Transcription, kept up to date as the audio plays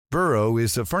Burrow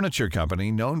is a furniture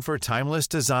company known for timeless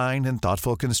design and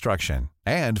thoughtful construction,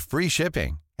 and free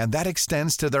shipping, and that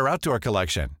extends to their outdoor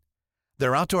collection.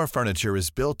 Their outdoor furniture is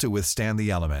built to withstand the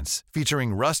elements,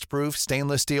 featuring rust-proof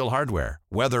stainless steel hardware,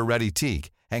 weather-ready teak,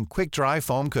 and quick-dry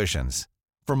foam cushions.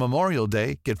 For Memorial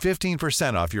Day, get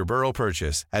 15% off your Burrow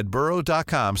purchase at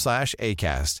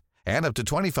burrow.com/ACAST and up to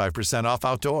 25% off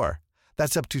outdoor.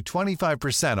 That's up to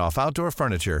 25% off outdoor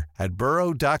furniture at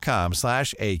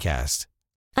burrow.com/ACAST.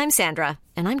 I'm Sandra,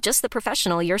 and I'm just the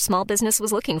professional your small business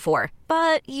was looking for.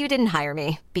 But you didn't hire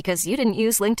me because you didn't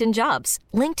use LinkedIn Jobs.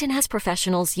 LinkedIn has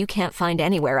professionals you can't find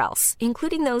anywhere else,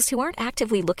 including those who aren't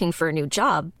actively looking for a new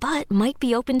job, but might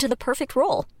be open to the perfect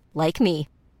role, like me.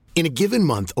 In a given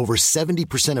month, over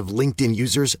 70% of LinkedIn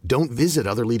users don't visit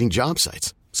other leading job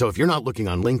sites. So if you're not looking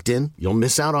on LinkedIn, you'll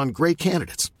miss out on great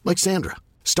candidates like Sandra.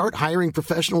 Start hiring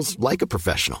professionals like a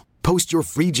professional. Post your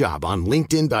free job on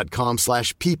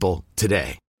linkedin.com/people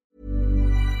today.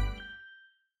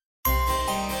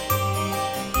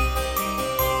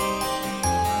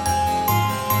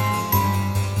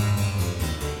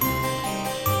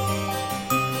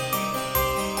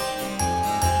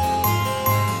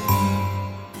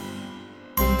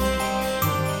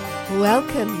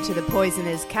 Welcome to the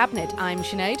Poisoner's Cabinet. I'm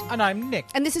Sinead. And I'm Nick.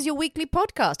 And this is your weekly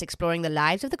podcast exploring the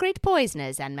lives of the great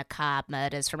poisoners and macabre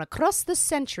murders from across the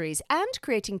centuries and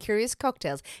creating curious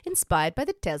cocktails inspired by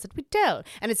the tales that we tell.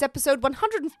 And it's episode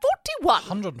 141.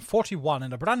 141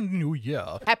 in a brand new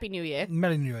year. Happy New Year.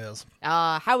 Merry New Year's.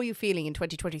 How are you feeling in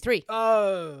 2023?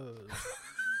 Oh.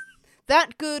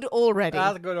 That good already.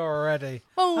 That's good already.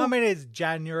 Oh. I mean, it's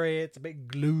January. It's a bit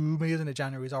gloomy, isn't it?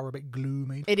 January's all a bit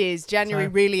gloomy. It is. January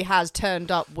So- really has turned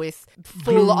up with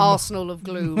full Gloom. arsenal of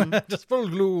gloom. Just full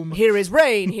gloom. Here is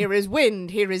rain, here is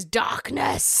wind, here is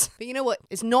darkness. But you know what?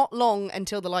 It's not long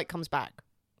until the light comes back.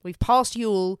 We've passed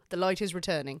Yule, the light is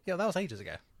returning. Yeah, that was ages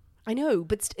ago. I know,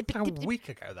 but... A week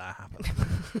ago that happened.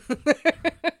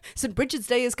 St. Bridget's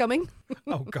Day is coming.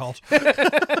 Oh, God.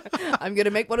 I'm going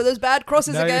to make one of those bad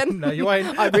crosses again. No, you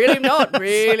ain't. I'm really not.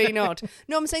 Really not.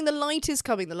 No, I'm saying the light is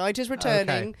coming. The light is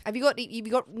returning. Okay. Have you got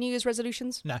New Year's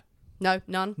resolutions? No. No,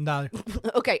 none? No.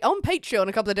 Okay, on Patreon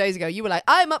a couple of days ago, you were like,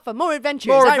 I'm up for more adventures.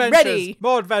 More I'm adventures. ready.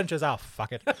 More adventures. Oh,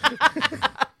 fuck it.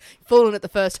 Fallen at the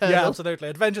first hurdle. Yeah, absolutely.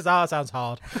 Adventures sounds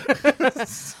hard.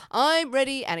 I'm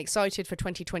ready and excited for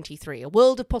 2023. A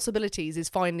world of possibilities is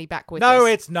finally back with us. No,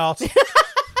 it's not. It's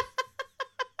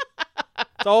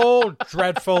all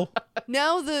dreadful.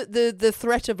 Now the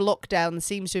threat of lockdown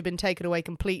seems to have been taken away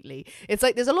completely. It's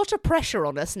like there's a lot of pressure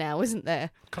on us now, isn't there?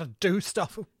 Gotta do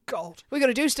stuff. Oh, God. We got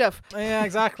to do stuff. Yeah,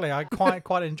 exactly. I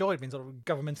quite enjoyed being sort of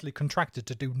governmentally contracted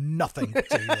to do nothing for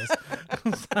 2 years.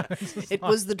 It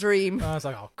was the dream. I was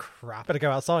like, oh, crap. Better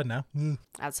go outside now.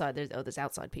 Outside, there's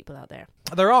outside people out there.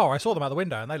 There are. I saw them out the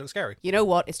window and they look scary. You know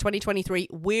what? It's 2023.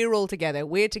 We're all together.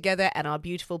 We're together and our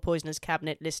beautiful Poisoners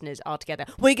Cabinet listeners are together.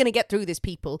 We're going to get through this,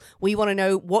 people. We want to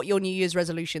know what your New Year's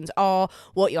resolutions are,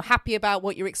 what you're happy about,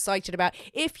 what you're excited about.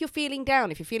 If you're feeling down,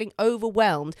 if you're feeling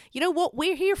overwhelmed, you know what?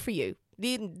 We're here for you.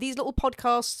 These little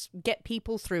podcasts get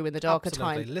people through in the darker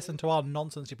Absolutely. time. Listen to our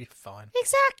nonsense, you'll be fine.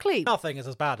 Exactly. Nothing is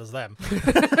as bad as them.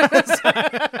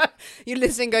 You're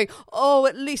listening going, oh,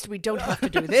 at least we don't have to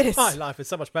do this. My life is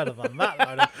so much better than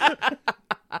that.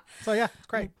 So yeah, it's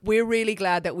great. We're really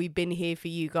glad that we've been here for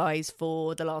you guys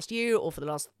for the last year or for the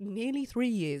last nearly 3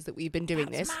 years that we've been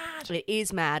doing this. Mad. It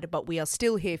is mad, but we are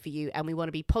still here for you and we want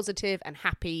to be positive and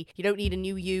happy. You don't need a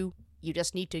new you. You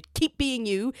just need to keep being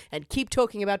you and keep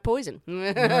talking about poison.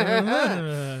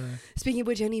 Speaking of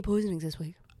which, any poisonings this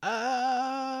week?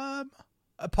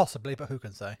 Possibly, but who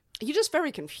can say? You're just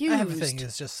very confused. Everything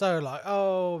is just so like,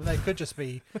 oh, they could just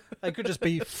be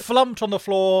flumped on the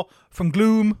floor from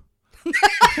gloom.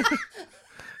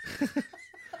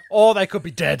 Or they could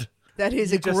be dead. That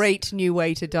is a great new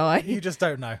way to die. You just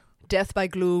don't know. Death by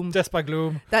gloom. Death by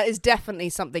gloom. That is definitely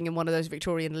something in one of those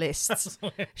Victorian lists.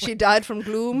 She died from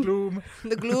gloom. Gloom.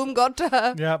 The gloom got to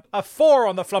her. Yeah. A 4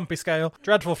 on the flumpy scale.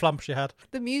 Dreadful flump she had.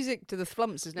 The music to the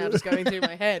flumps is now just going through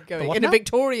my head, going what in a now?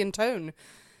 Victorian tone.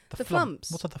 The Flump. flumps.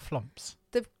 What are the flumps?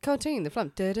 The cartoon, the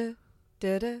flump. Da-da,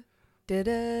 da-da,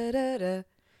 da-da, da-da.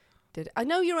 I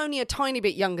know you're only a tiny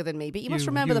bit younger than me, but you must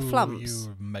remember the flumps.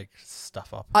 You make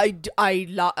stuff up.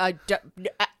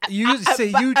 You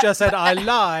just said I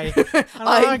lie. And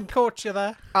I caught you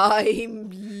there. I'm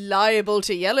liable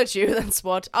to yell at you, that's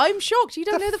what. I'm shocked you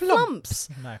don't know the flumps.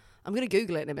 No. I'm going to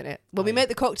Google it in a minute. When we make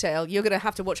the cocktail, you're going to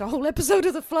have to watch a whole episode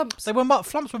of the Flumps. They were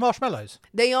Flumps with marshmallows.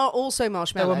 They are also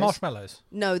marshmallows. They were marshmallows.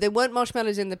 No, they weren't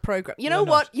marshmallows in the programme. You know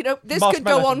They're what? not. You know, this could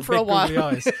go on for a while.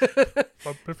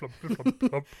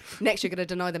 Flump. Next, you're going to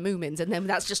deny the Moomins, and then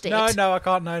that's just it. No, I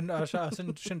can't. No, I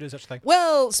shouldn't do such a thing.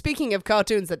 Well, speaking of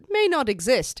cartoons that may not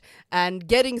exist, and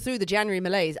getting through the January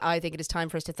malaise, I think it is time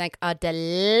for us to thank our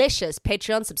delicious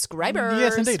Patreon subscribers.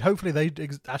 Yes, indeed. Hopefully they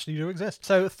actually do exist.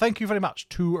 So thank you very much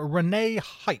to Renee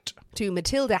Height, to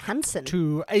Matilda Hansen,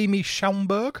 to Amy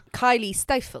Schaumburg, Kylie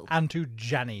Stifel, and to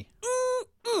Janny.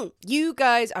 You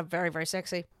guys are very, very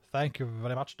sexy. Thank you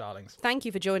very much, darlings. Thank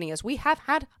you for joining us. We have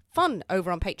had fun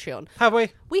over on Patreon. Have we?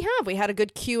 We have. We had a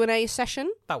good Q&A session.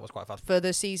 That was quite fun. For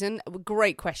the season.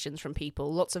 Great questions from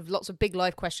people. Lots of big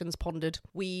life questions pondered.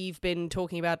 We've been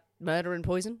talking about murder and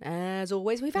poison, as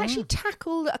always. We've actually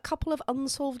tackled a couple of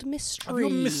unsolved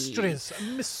mysteries.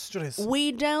 Mysteries.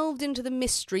 We delved into the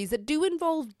mysteries that do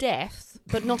involve death,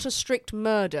 but not a strict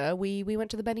murder. We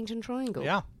went to the Bennington Triangle.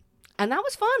 Yeah. And that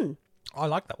was fun. I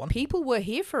like that one. People were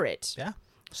here for it. Yeah.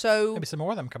 So maybe some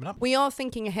more of them coming up. We are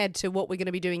thinking ahead to what we're going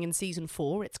to be doing in season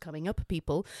 4. It's coming up,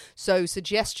 people. So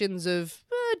suggestions of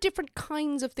different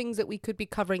kinds of things that we could be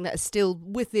covering that are still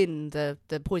within the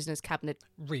Poisonous Cabinet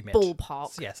remit.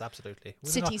 Ballpark. Yes, absolutely.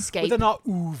 Cityscape. Within our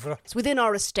oeuvre. It's within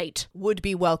our estate. Would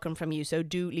be welcome from you. So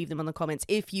do leave them in the comments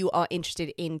if you are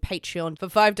interested in Patreon. For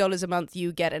 $5 a month,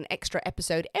 you get an extra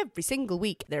episode every single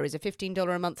week. There is a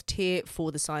 $15 a month tier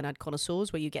for the Cyanide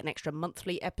Connoisseurs where you get an extra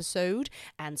monthly episode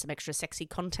and some extra sexy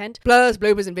content, plus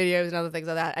bloopers and videos and other things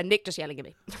like that. And Nick just yelling at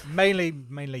me.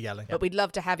 Mainly yelling. But we'd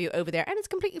love to have you over there. And it's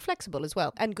completely flexible as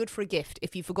well. And good for a gift.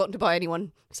 If you've forgotten to buy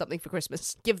anyone something for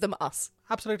Christmas, give them us.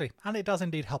 Absolutely. And it does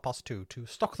indeed help us too, to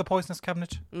stock the Poisonous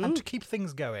Cabinet and to keep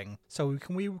things going so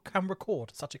we can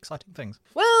record such exciting things.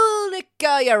 Well, Nick,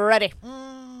 are you ready?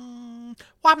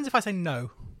 What happens if I say no?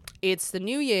 It's the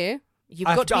new year.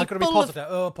 I've got to be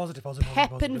positive. Positive.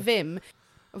 Pep and vim.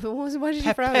 Why did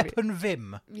you frown? Pep and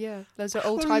vim. Yeah, those are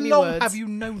old-timey How long words. have you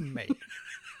known me?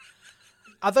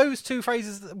 Are those two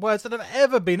phrases words that have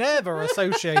ever been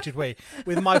associated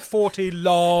with my 40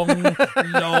 long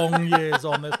years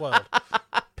on this world?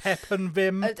 Pep and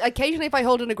vim. Occasionally, if I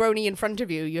hold a Negroni in front of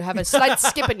you, you have a slight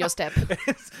skip in your step.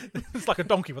 It's like a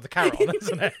donkey with a carrot on,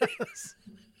 isn't it?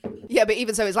 Yeah, but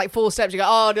even so, it's like 4 steps. You go,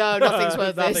 oh no, nothing's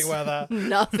worth this. Nothing worth that.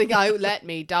 Nothing. Let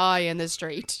me die in the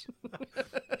street.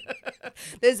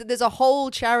 There's a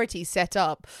whole charity set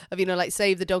up of, like,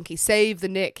 save the donkey, save the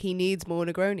Nick, he needs more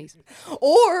Negronis.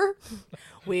 Or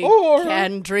we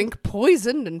can drink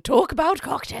poison and talk about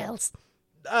cocktails.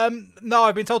 No,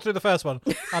 I've been told to do the first one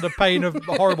under pain of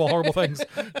horrible things.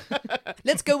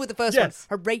 Let's go with the first one.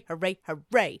 Hooray, hooray,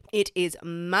 hooray. It is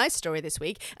my story this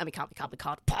week, and we can't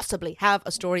possibly have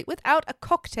a story without a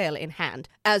cocktail in hand.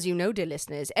 As you know, dear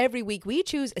listeners, every week we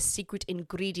choose a secret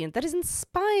ingredient that is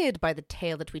inspired by the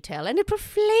tale that we tell, and it will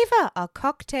flavour our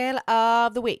cocktail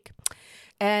of the week.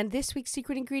 And this week's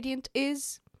secret ingredient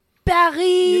is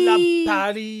Paris.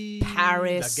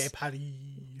 Paris. La Paris.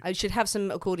 I should have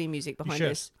some accordion music behind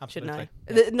this, absolutely. shouldn't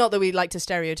I? Yeah. Not that we like to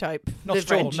stereotype Not the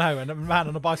at all, French. no. And a man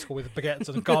on a bicycle with baguettes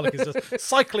and garlic is just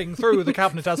cycling through the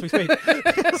cabinet as we speak.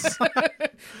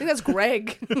 I think that's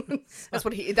Greg.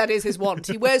 That is his want.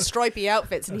 He wears stripy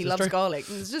outfits and he loves garlic.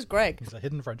 It's just Greg. He's a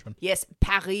hidden Frenchman. Yes,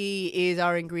 Paris is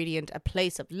our ingredient, a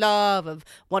place of love, of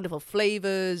wonderful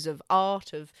flavours, of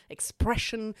art, of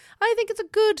expression. I think it's a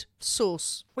good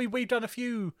sauce. We've done a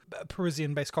few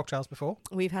Parisian-based cocktails before.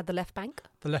 We've had the Left Bank.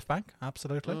 The Left Bank,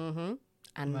 absolutely. Mm-hmm.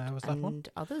 And there was that one.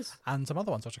 Others. And some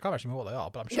other ones, which I can't actually remember what they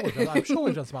are, but I'm sure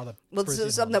we've done some other Well,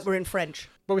 Parisian some ones. that were in French.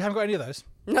 But we haven't got any of those.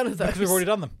 None of those. Because we've already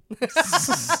done them.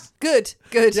 Good.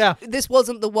 Yeah. This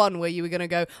wasn't the one where you were going to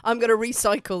go, I'm going to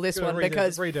recycle this one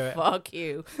because redo it. Fuck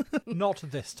you. Not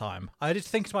this time. I did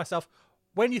think to myself,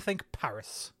 when you think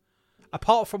Paris,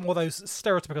 apart from all those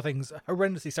stereotypical things,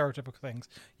 horrendously stereotypical things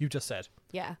you just said,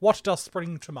 Yeah. what does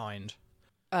spring to mind?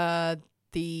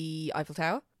 The Eiffel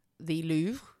Tower, the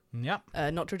Louvre, Yep.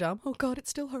 Notre Dame. Oh God, it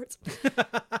still hurts.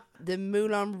 The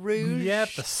Moulin Rouge.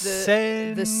 Yep, the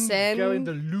Seine. The Seine. Going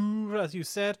the Louvre, as you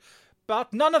said.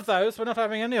 But none of those. We're not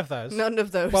having any of those. None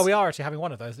of those. Well, we are actually having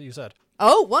one of those that you said.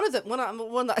 Oh, one of them.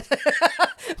 One that.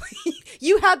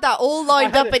 You had that all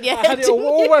lined up in your head. I had it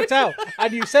all worked out.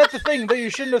 And you said the thing that you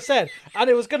shouldn't have said. And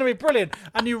it was going to be brilliant.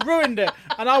 And you ruined it.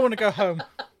 And I want to go home.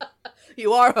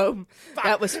 You are home.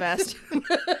 That was fast.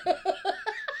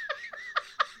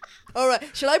 All right.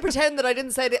 Shall I pretend that I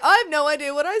didn't say it? I have no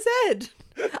idea what I said.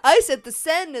 I said the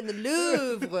Seine and the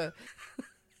Louvre.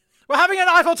 We're having an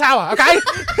Eiffel Tower, okay?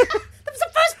 That was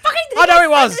the first fucking thing I know it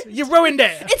was. You ruined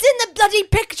it. It's in the bloody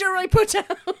picture I put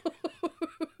out.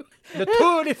 Le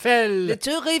Tour Eiffel. Le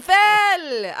Tour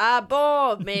Eiffel. Ah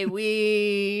bon, mais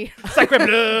oui. Sacre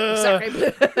bleu. Sacre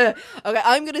bleu. Okay,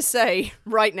 I'm going to say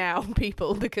right now,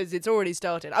 people, because it's already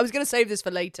started. I was going to save this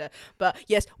for later, but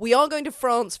yes, we are going to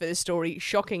France for this story,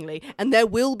 shockingly, and there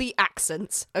will be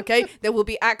accents, okay? There will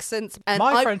be accents. And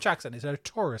My French accent is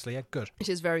notoriously good. It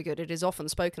is very good. It is often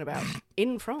spoken about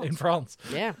in France. In France.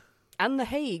 Yeah. And The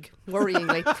Hague,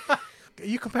 worryingly. Are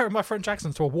you comparing my French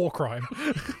accent to a war crime?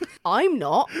 I'm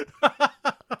not.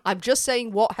 I'm just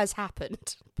saying what has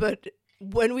happened. But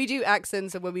when we do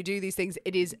accents and when we do these things,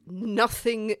 it is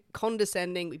nothing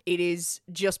condescending. It is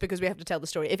just because we have to tell the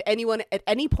story. If anyone at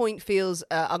any point feels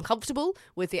uncomfortable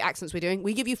with the accents we're doing,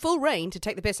 we give you full reign to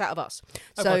take the piss out of us.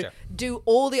 Oh, so gotcha. do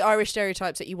all the Irish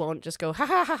stereotypes that you want. Just go, ha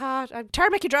ha ha ha, I'm tired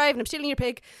to make you drive and I'm stealing your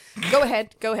pig. Go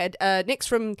ahead, go ahead. Nick's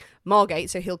from Margate,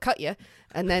 so he'll cut you.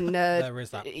 And then there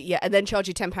is that. Yeah, and then charge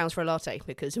you £10 for a latte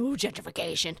because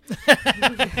gentrification.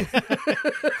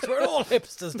 We're all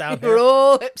hipsters down here. We're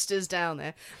all hipsters down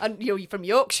there, and you're from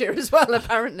Yorkshire as well,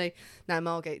 apparently. No,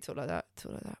 Margate talk like that.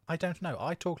 Talk like that. I don't know.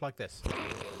 I talk like this.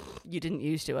 You didn't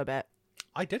used to, I bet.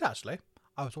 I did actually.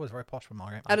 I was always very posh from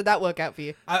Margaret. How did that work out for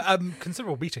you?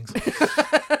 Considerable beatings.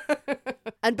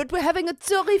 But we're having a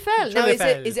Tour Eiffel. Now,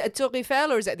 is it a Tour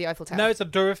Eiffel or is it the Eiffel Tower? No, it's a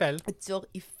Tour Eiffel. A Tour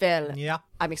Eiffel. Yeah.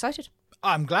 I'm excited.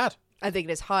 I'm glad. I think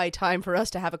it is high time for us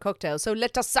to have a cocktail. So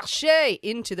let us sashay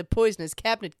into the Poisoner's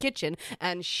Cabinet kitchen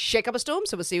and shake up a storm.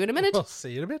 So we'll see you in a minute. We'll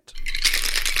see you in a bit.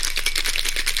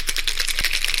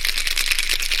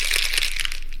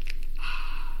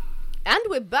 And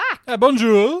we're back.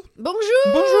 Bonjour.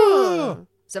 Bonjour. Bonjour.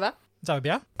 Ça va? Ça va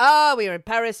bien? We are in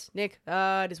Paris, Nick.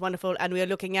 It is wonderful. And we are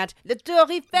looking at the Tour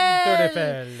Eiffel. Tour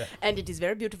Eiffel. And it is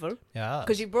very beautiful. Yeah.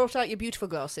 Because you brought out your beautiful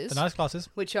glasses. The nice glasses.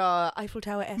 Which are Eiffel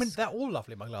Tower-esque. I mean, they're all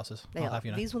lovely, my glasses. They I'll are. have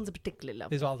you know. These ones are particularly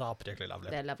lovely. These ones are particularly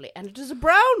lovely. They're lovely. And it is a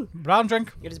brown. Brown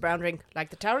drink? It is a brown drink, like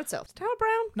the tower itself. The tower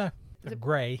brown? No. They're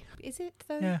grey. Is it,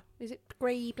 though? Yeah. Is it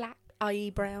grey, black,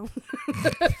 eye brown?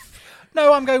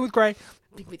 No, I'm going with grey.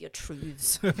 With your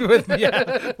truths. with you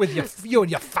and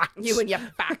your facts. You and your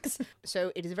facts. So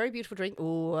it is a very beautiful drink.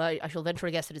 Oh, I shall venture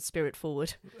a guess that it's spirit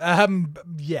forward.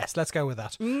 Yes, let's go with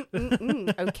that.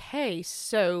 Okay,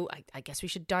 so I guess we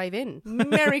should dive in.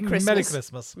 Merry Christmas. Merry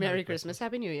Christmas. Merry Christmas.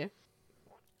 Happy New Year.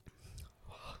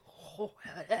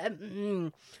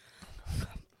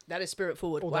 That is spirit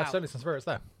forward. Oh, Wow. there's certainly some spirits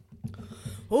there.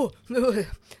 Oh,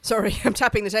 sorry, I'm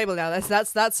tapping the table now.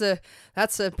 That's a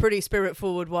pretty spirit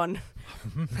forward one.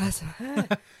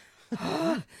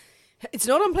 It's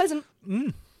not unpleasant.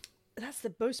 That's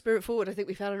the most spirit forward I think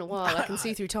we've had in a while. I can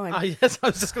see through time. Yes, I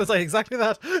was just going to say exactly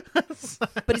that.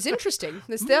 But it's interesting.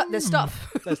 There's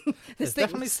stuff. There's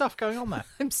definitely stuff going on there.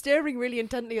 I'm staring really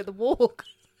intently at the wall. I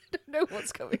don't know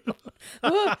what's going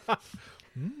on.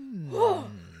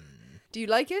 Do you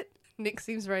like it? Nick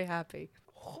seems very happy.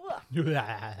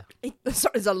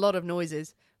 Sorry, there's a lot of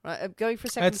noises. Right, I'm going for a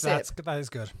second sip. That is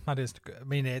good. That is good. I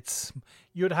mean, if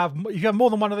you have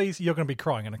more than one of these, you're going to be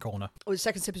crying in a corner. Oh, the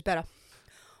second sip is better.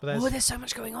 But there's so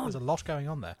much going on. There's a lot going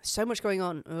on there. So much going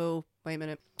on. Oh, wait a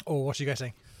minute. Oh, what's you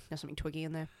getting? There's something twiggy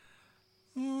in there.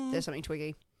 There's something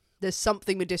twiggy. There's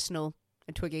something medicinal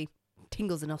and twiggy.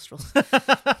 Tingles the nostrils.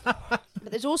 But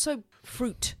there's also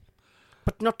fruit.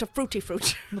 But not a fruity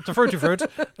fruit. Not a fruity fruit.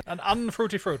 An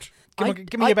unfruity fruit.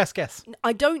 Give me your best guess.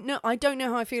 I don't know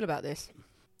how I feel about this.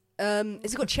 Has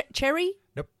it got cherry?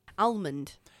 Nope.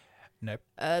 Almond? Nope.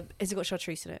 Has it got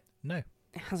chartreuse in it? No.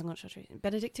 It hasn't got chartreuse.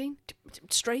 Benedictine?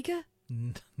 Strager?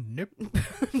 Nope.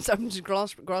 So I'm just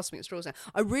grasping at straws now.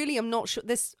 I really am not sure.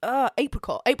 This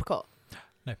apricot. No.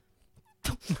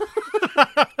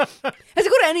 Has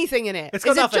it got anything in it? It's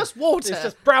got nothing. It just water? It's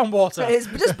just brown water. It's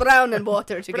just brown and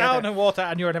water together. Brown and water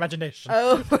and your imagination.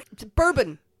 Oh,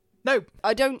 bourbon. No.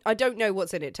 I don't know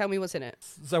what's in it. Tell me what's in it.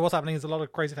 So what's happening is a lot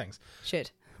of crazy things.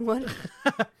 Shit. What?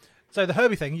 So the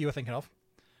herby thing you were thinking of,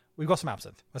 we've got some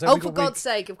absinthe. So for God's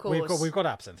sake, of course. We've got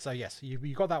absinthe. So yes, you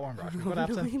got that one right. We've got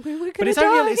absinthe. We're But it's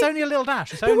only a little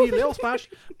dash. It's only a little splash,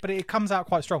 but it comes out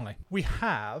quite strongly. We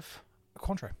have a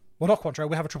Cointreau. Well, not Cointreau.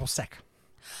 We have a triple sec.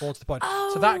 Towards the point.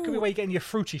 So that could be where you're getting your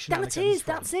fruity shenanigans.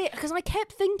 That's it. Because I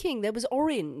kept thinking there was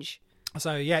orange.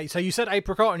 So yeah, so you said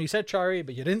apricot and you said cherry,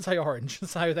 but you didn't say orange.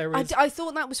 So there is. I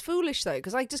thought that was foolish though,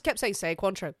 because I just kept saying say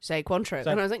Cointreau,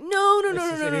 and I was like, no.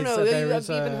 I've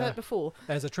even heard before.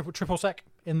 There's a triple sec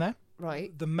in there.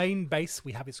 Right. The main base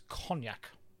we have is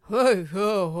cognac.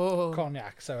 Oh.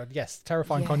 Cognac. So yes,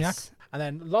 terrifying cognac. And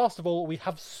then last of all we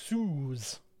have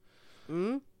Suze.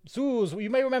 Suze, you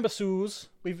may remember Suze.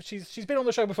 She's been on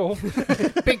the show before.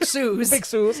 Big Suze. Big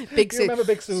Suze. Big You remember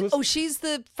Big Suze? Oh, she's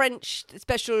the French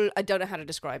special. I don't know how to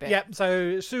describe it. Yeah,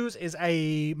 so Suze is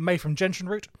made from gentian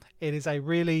root. It is a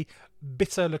really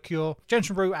bitter liqueur.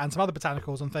 Gentian root and some other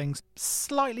botanicals and things.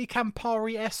 Slightly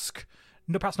Campari-esque.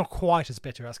 No, perhaps not quite as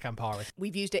bitter as Campari.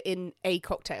 We've used it in a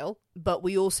cocktail, but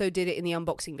we also did it in the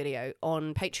unboxing video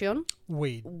on Patreon.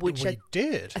 We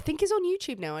did. I think is on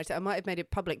YouTube now. I might have made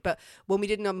it public, but when we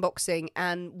did an unboxing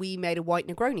and we made a white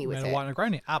Negroni with it. A white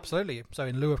Negroni, absolutely. So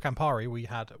in lieu of Campari, we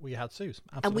had Suze.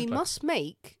 Absolutely. And we must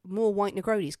make more white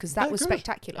Negronis because that was good.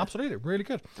 Spectacular. Absolutely, really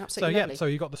good. Absolutely so lovely. so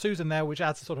you got the Suze in there, which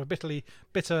adds a sort of bitter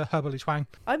herbally twang.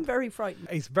 I'm very frightened.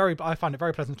 I find it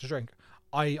very pleasant to drink.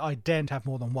 I daren't have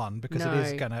more than one because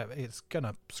it's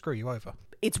gonna screw you over.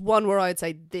 It's one where I'd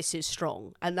say this is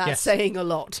strong, and that's saying a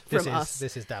lot from us.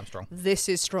 This is damn strong. This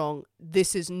is strong.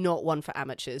 This is not one for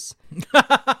amateurs.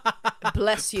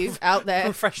 Bless you out there.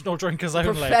 Professional drinkers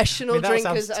only. Professional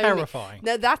drinkers that sounds terrifying.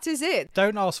 Only. No, that is it.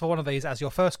 Don't ask for one of these as your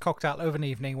first cocktail of an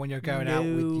evening when you're going out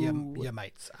with your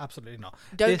mates. Absolutely not.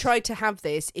 Don't try to have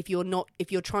this if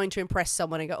you're trying to impress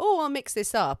someone and go, oh, I'll mix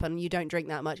this up, and you don't drink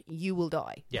that much. You will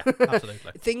die. Yeah,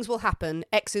 absolutely. Things will happen.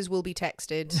 Exes will be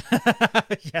texted.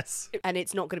 Yes. And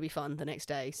it's not going to be fun the next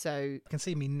day. So you can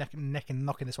see me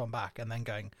knocking this one back and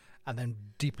then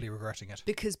deeply regretting it.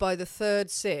 Because by the third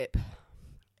sip,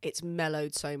 it's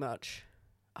mellowed so much.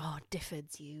 Oh,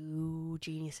 Diffords, you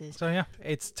geniuses. So yeah,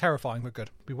 it's terrifying but good.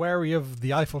 Be wary of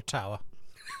the Eiffel Tower.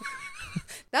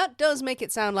 That does make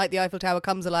it sound like the Eiffel Tower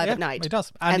comes alive at night. It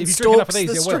does. And if you drink enough of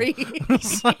these, you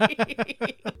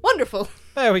will. Wonderful.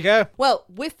 There we go. Well,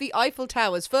 with the Eiffel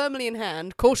Towers firmly in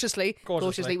hand, cautiously,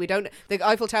 the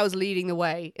Eiffel Tower's leading the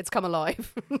way. It's come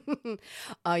alive.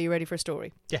 Are you ready for a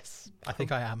story? Yes, I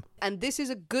think I am. And this is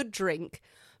a good drink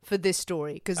for this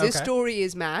story, because this story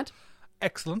is mad.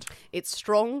 Excellent. It's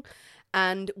strong.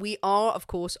 And we are, of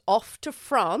course, off to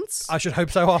France. I should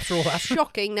hope so after all that.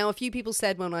 Shocking. Now, a few people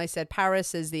said when I said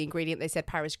Paris as the ingredient, they said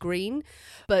Paris green.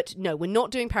 But no, we're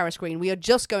not doing Paris green. We are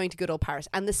just going to good old Paris.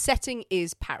 And the setting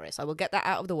is Paris. I will get that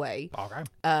out of the way. Okay.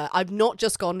 I've not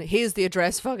just gone, here's the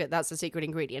address, fuck it, that's the secret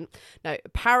ingredient. No,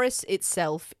 Paris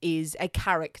itself is a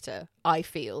character, I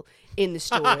feel, in the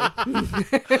story.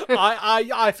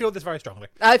 I feel this very strongly.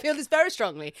 I feel this very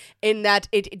strongly in that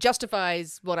it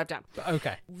justifies what I've done.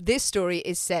 Okay. This story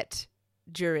is set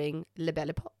during La Belle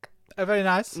Époque. Oh, very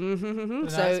nice. Mm-hmm.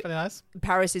 Very nice.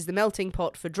 Paris is the melting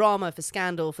pot for drama, for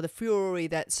scandal, for the fury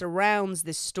that surrounds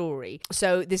this story.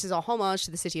 So this is a homage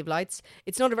to the City of Lights.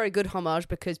 It's not a very good homage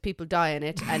because people die in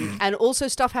it, and also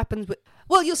stuff happens with...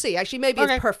 Well, you'll see. Actually, maybe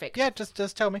it's perfect. Yeah, just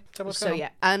tell me. Tell me what's going on. Yeah,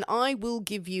 and I will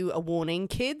give you a warning.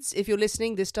 Kids, if you're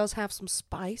listening, this does have some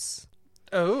spice.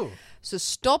 Oh. So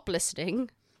stop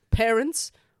listening.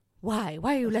 Parents... Why?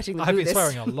 Why are you letting them do this? I've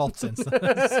been swearing a lot since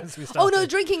we started. Oh no,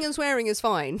 drinking and swearing is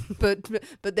fine,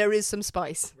 but there is some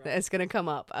spice that's going to come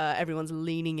up. Everyone's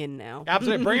leaning in now.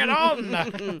 Absolutely, bring it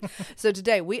on! So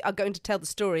today we are going to tell the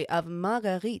story of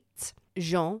Marguerite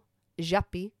Jean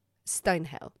Japy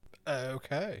Steinheil.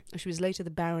 Okay. She was later the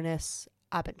Baroness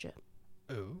Abinger.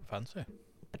 Oh, fancy.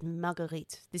 But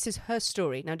Marguerite, this is her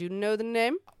story. Now, do you know the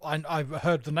name? I've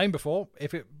heard the name before.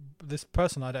 This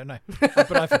person, I don't know.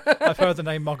 But I've heard the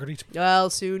name Marguerite.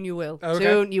 Well, soon you will. Okay.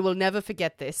 Soon you will never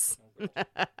forget this.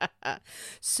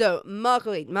 So,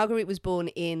 Marguerite was born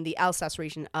in the Alsace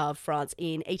region of France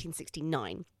in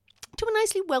 1869 to a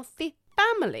nicely wealthy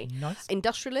family. Nice.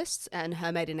 Industrialists, and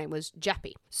her maiden name was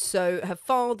Japy. So her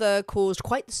father caused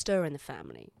quite the stir in the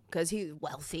family because he was a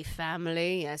wealthy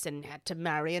family, yes, and had to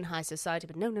marry in high society.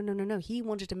 But no. He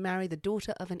wanted to marry the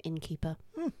daughter of an innkeeper,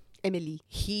 Emily.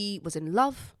 He was in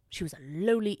love. She was a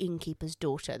lowly innkeeper's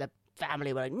daughter. The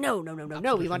family were like, no,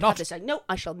 we want to have this. Like, no,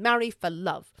 I shall marry for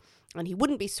love. And he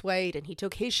wouldn't be swayed, and he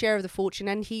took his share of the fortune,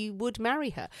 and he would marry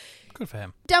her. Good for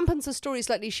him. Dampens the story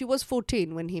slightly. She was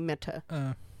 14 when he met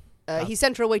her. He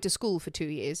sent her away to school for 2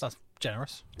 years. That's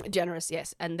generous. Generous,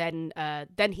 yes. And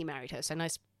then he married her. So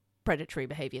nice predatory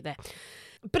behaviour there.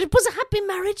 But it was a happy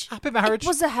marriage. Happy marriage. It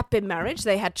was a happy marriage.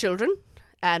 They had children.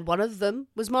 And one of them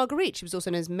was Marguerite. She was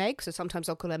also known as Meg, so sometimes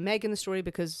I'll call her Meg in the story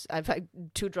because I've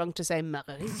too drunk to say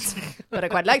Marguerite. But I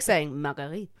quite like saying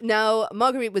Marguerite. Now,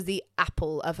 Marguerite was the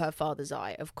apple of her father's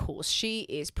eye, of course. She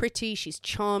is pretty, she's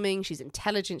charming, she's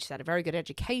intelligent, she's had a very good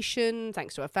education,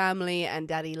 thanks to her family, and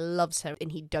Daddy loves her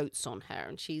and he dotes on her.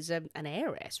 And she's an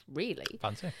heiress, really.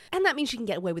 Fancy. And that means she can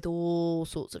get away with all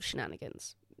sorts of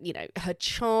shenanigans. You know, her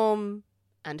charm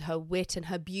and her wit and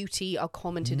her beauty are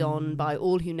commented on by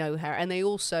all who know her. And they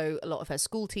also, a lot of her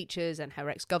school teachers and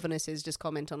her ex-governesses just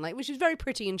comment on, like, which is very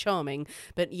pretty and charming,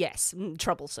 but yes,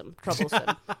 troublesome.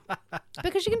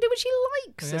 because she can do what she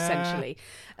likes, essentially.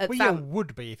 Well, you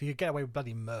would be if you could get away with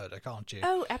bloody murder, can't you?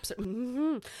 Oh,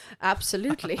 absolutely.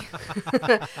 Absolutely.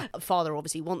 Father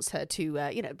obviously wants her to,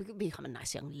 become a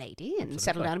nice young lady and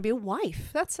settle down and be a wife.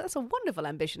 That's a wonderful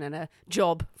ambition and a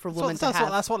job for a woman to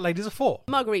have. That's what ladies are for.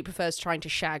 Marguerite prefers trying to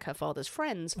shag her father's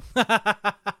friends.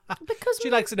 Because she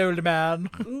likes an older man.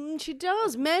 She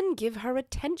does. Men give her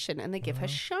attention and they give her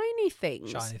shiny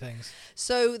things.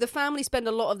 So the family spend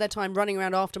a lot of their time running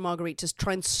around after Marguerite to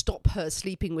try and stop her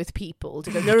sleeping with people.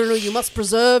 To go, no, you must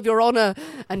preserve your honour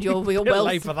and your wealth.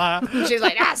 Late for that. She's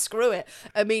like, screw it.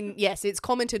 I mean, yes, it's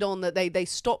commented on that they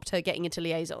stopped her getting into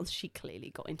liaisons. She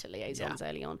clearly got into liaisons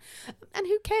early on. And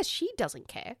who cares? She doesn't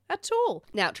care at all.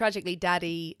 Now, tragically,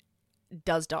 Daddy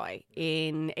does die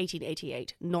in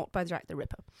 1888, not by Jack the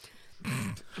Ripper.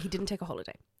 He didn't take a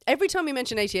holiday. Every time we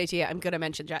mention 1888, I'm going to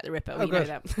mention Jack the Ripper. We know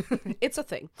that. It's a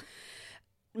thing.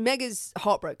 Meg is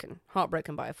heartbroken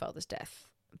by her father's death.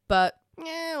 But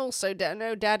also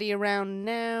no daddy around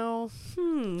now.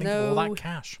 Think of all that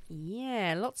cash.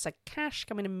 Yeah, lots of cash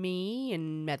coming to me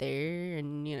and mother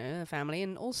and, the family.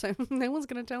 And also, no one's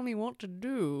going to tell me what to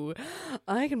do.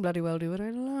 I can bloody well do what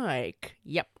I like.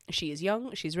 Yep, she is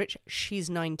young, she's rich, she's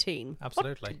 19.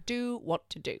 Absolutely. What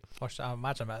to do. I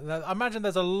imagine that. I imagine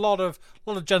there's a lot of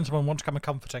gentlemen want to come a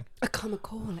comforting. A come a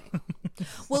calling.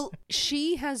 Well,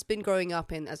 she has been growing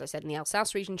up in, as I said, in the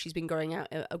Alsace region. She's been growing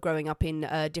up in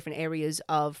different areas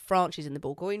of France. She's in the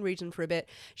Bourgogne region for a bit.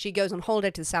 She goes on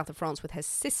holiday to the south of France with her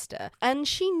sister, and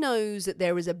she knows that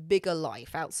there is a bigger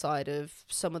life outside of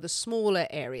some of the smaller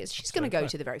areas. She's going to go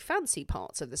to the very fancy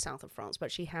parts of the south of France,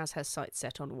 but she has her sights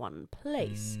set on one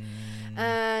place.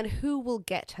 And who will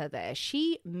get her there?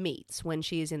 She meets, when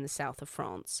she is in the south of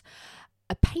France,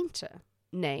 a painter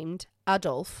named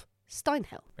Adolphe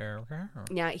Steinheil.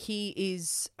 Now, he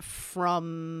is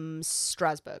from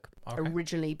Strasbourg,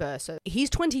 originally birthed. So he's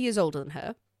 20 years older than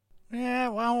her. Yeah,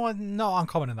 well, not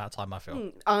uncommon in that time, I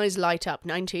feel. Eyes light up.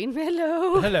 19.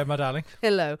 Hello. Hello, my darling.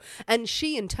 Hello. And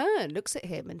she, in turn, looks at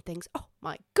him and thinks, oh,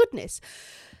 my goodness,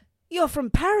 you're from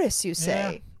Paris, you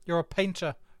say? Yeah, you're a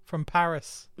painter from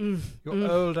Paris.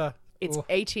 You're older. It's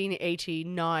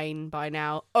 1889 by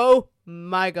now. Oh,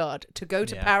 my God. To go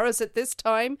to Paris at this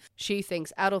time, she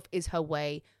thinks Adolf is her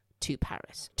way to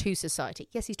Paris, to society.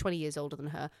 Yes, he's 20 years older than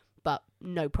her, but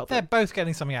no problem. They're both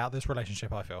getting something out of this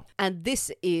relationship, I feel. And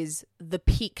this is the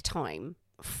peak time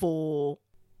for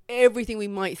everything we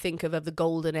might think of the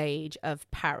golden age of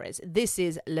Paris. This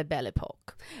is La Belle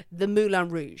Époque. The Moulin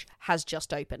Rouge has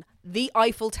just opened. The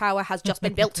Eiffel Tower has just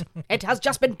been built. It has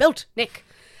just been built, Nick.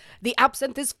 The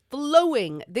absinthe is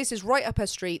flowing. This is right up her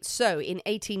street. So in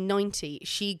 1890,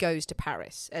 she goes to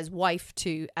Paris as wife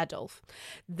to Adolphe.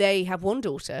 They have one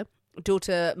daughter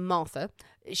Martha.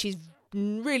 She's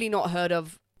really not heard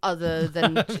of other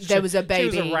than there was a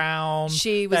baby. She was around.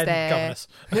 She was there.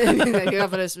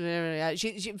 Governess.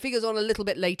 She figures on a little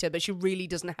bit later, but she really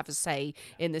doesn't have a say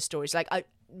in the story. It's like,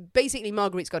 basically,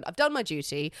 Marguerite's gone, I've done my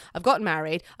duty, I've gotten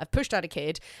married, I've pushed out a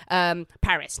kid.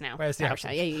 Paris now. Where's the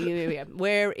absinthe? Yeah.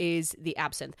 Where is the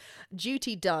absinthe?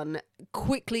 Duty done.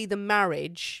 Quickly, the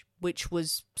marriage, which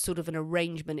was sort of an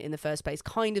arrangement in the first place,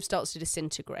 kind of starts to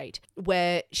disintegrate,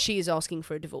 where she is asking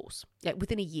for a divorce.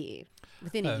 Within a year.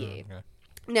 Okay.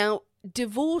 Now,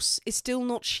 divorce is still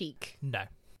not chic. No.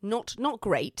 Not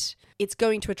great. It's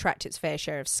going to attract its fair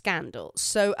share of scandal.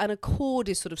 So an accord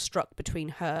is sort of struck between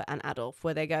her and Adolphe,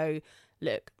 where they go,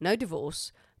 look, no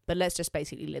divorce, but let's just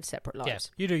basically live separate lives.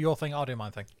 Yes, you do your thing, I'll do my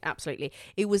thing. Absolutely.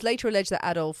 It was later alleged that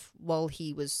Adolphe, while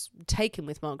he was taken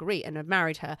with Marguerite and had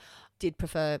married her, did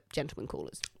prefer gentleman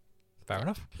callers. Fair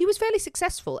enough. He was fairly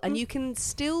successful, and you can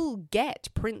still get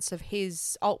prints of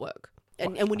his artwork.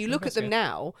 And when you look at them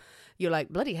now, you're like,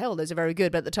 bloody hell, those are very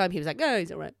good. But at the time, he was like, no,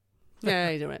 he's all right.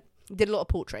 Yeah, he's all right. Did a lot of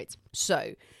portraits.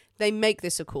 So they make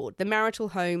this accord. The marital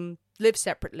home, live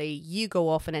separately. You go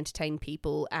off and entertain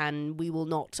people, and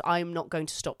I'm not going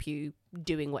to stop you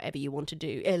doing whatever you want to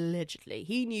do. Allegedly.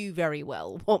 He knew very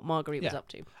well what Marguerite was up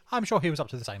to. I'm sure he was up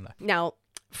to the same, though. Now,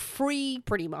 free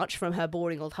pretty much from her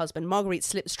boring old husband, Marguerite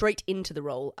slipped straight into the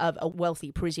role of a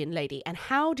wealthy Parisian lady. And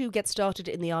how do you get started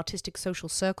in the artistic social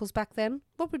circles back then?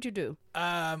 What would you do?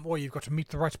 Well, you've got to meet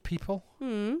the right people.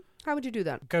 How would you do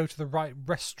that? Go to the right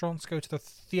restaurants, go to the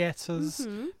theatres,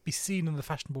 be seen in the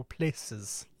fashionable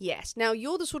places. Yes. Now,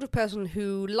 you're the sort of person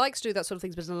who likes to do that sort of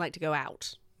things but doesn't like to go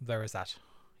out. There is that,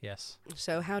 yes.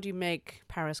 So how do you make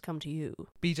Paris come to you?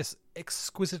 Be just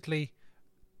exquisitely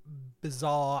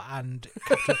bizarre and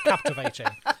captivating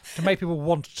to make people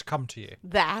want to come to you.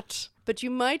 But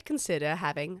you might consider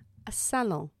having a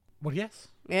salon. Well, yes.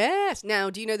 Yes.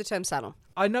 Now, do you know the term salon?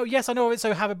 I know. Yes, I know of it.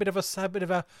 So have a bit of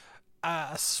a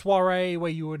a soiree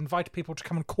where you would invite people to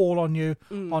come and call on you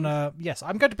on a, yes,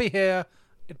 I'm going to be here.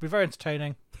 It'd be very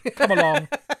entertaining. Come along.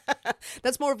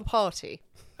 That's more of a party.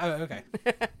 Oh, okay.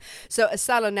 So a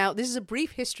salon, now this is a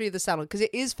brief history of the salon because it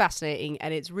is fascinating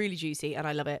and it's really juicy and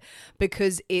I love it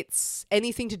because it's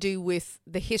anything to do with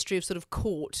the history of sort of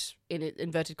court, in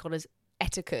inverted commas,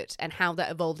 etiquette and how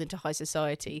that evolved into high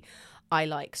society. I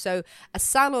like. So a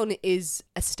salon is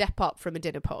a step up from a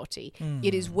dinner party.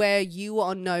 It is where you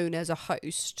are known as a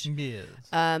host, Yes.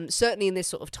 certainly in this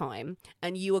sort of time,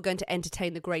 and you are going to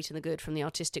entertain the great and the good from the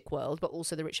artistic world, but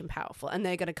also the rich and powerful. And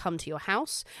they're going to come to your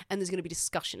house and there's going to be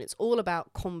discussion. It's all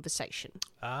about conversation.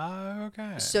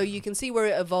 Okay. So you can see where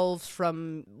it evolved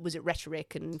from, was it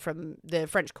rhetoric and from the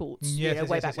French courts,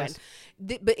 way back when.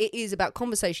 But it is about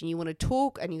conversation. You want to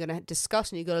talk and you're going to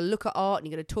discuss and you're going to look at art and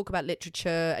you're going to talk about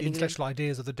literature. And intellectual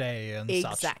ideas of the day and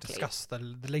such. Discuss the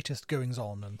latest goings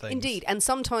on and things. Indeed. And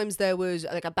sometimes there was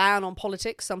like a ban on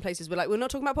politics. Some places were like, we're not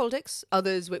talking about politics.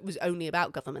 Others, it was only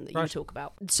about government that you would talk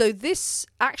about. So this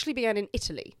actually began in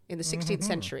Italy in the 16th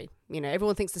century. You know,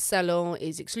 everyone thinks the salon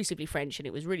is exclusively French and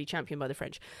it was really championed by the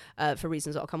French for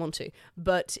reasons that I'll come on to.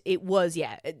 But it was,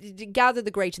 it gathered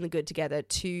the great and the good together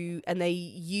and they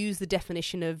used the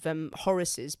definition of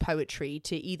Horace's poetry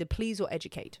to either please or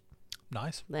educate.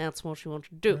 Nice. That's what you want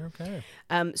to do. Okay.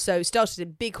 So started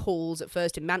in big halls at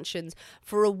first, in mansions.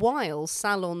 For a while,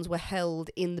 salons were held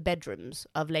in the bedrooms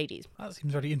of ladies. That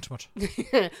seems very intimate.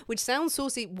 Which sounds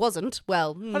saucy. Wasn't.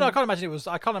 Well, Oh, no, I can't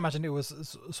imagine it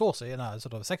was saucy in a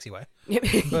sort of a sexy way.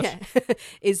 yeah.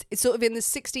 It's sort of in the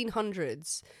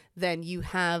 1600s. Then you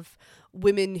have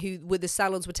women the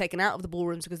salons were taken out of the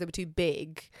ballrooms because they were too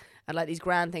big. And like these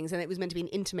grand things, and it was meant to be an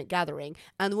intimate gathering,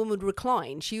 and the woman would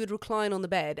recline. She would recline on the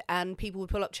bed and people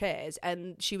would pull up chairs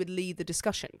and she would lead the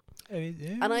discussion.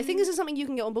 And I think this is something you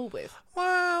can get on board with.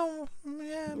 Well,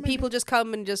 yeah, maybe. People just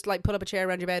come and just like put up a chair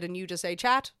around your bed and you just say,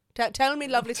 chat, tell me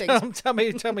lovely things. tell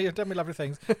me lovely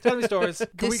things. Tell me stories.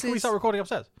 Can we start recording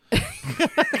upstairs?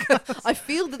 I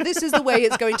feel that this is the way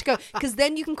it's going to go, because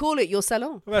then you can call it your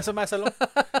salon. My salon.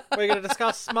 We're going to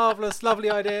discuss marvellous, lovely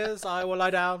ideas. I will lie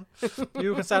down.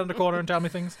 You can stand in the corner and tell me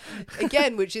things.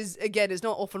 Which is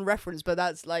not often referenced, but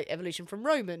that's like evolution from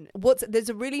Roman. There's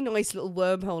a really nice little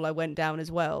wormhole I went down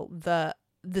as well.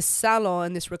 The salon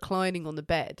and this reclining on the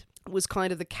bed was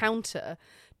kind of the counter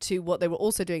to what they were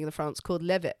also doing in France called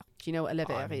lever. Do you know what a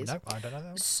lever is? No, I don't know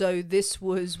that. So this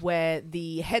was where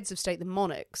the heads of state, the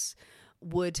monarchs,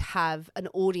 would have an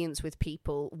audience with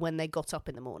people when they got up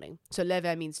in the morning. So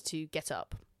lever means to get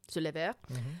up. So lever.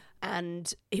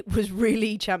 And it was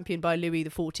really championed by Louis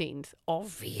XIV,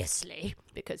 obviously,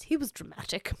 because he was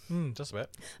dramatic. Just a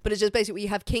bit. But it's just basically you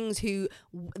have kings who,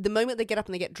 the moment they get up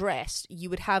and they get dressed, you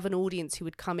would have an audience who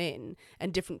would come in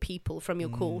and different people from your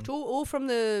court or from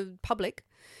the public,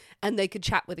 and they could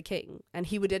chat with the king and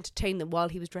he would entertain them while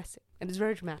he was dressing. And it's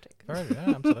very dramatic.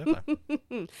 Yeah,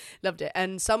 absolutely. Loved it.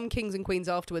 And some kings and queens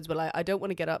afterwards were like, I don't want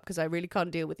to get up because I really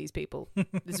can't deal with these people.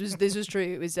 This was true.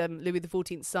 It was Louis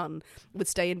XIV's son would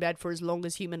stay in bed for as long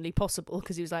as humanly possible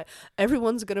because he was like,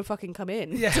 everyone's going to fucking come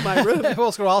in to my room.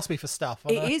 Everyone's going to ask me for stuff.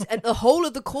 It is. And the whole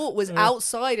of the court was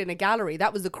outside in a gallery.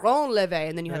 That was the grand lever.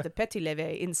 And then you had the petit lever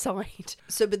inside.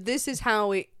 So, but this is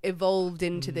how it evolved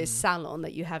into this salon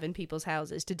that you have in people's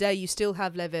houses. Today, you still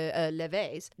have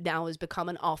levers. Now has become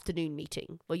an afternoon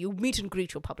meeting where you meet and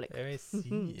greet your public.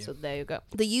 So there you go.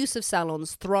 The use of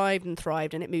salons thrived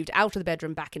and it moved out of the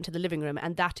bedroom back into the living room,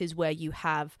 and that is where you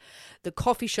have the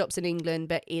coffee shops in England,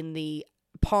 but in the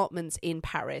apartments in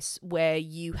Paris where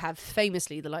you have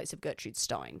famously the likes of Gertrude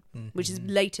Stein, which is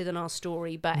later than our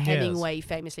story, but Hemingway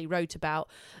famously wrote about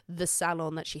the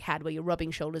salon that she had where you're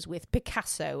rubbing shoulders with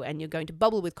Picasso and you're going to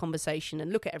bubble with conversation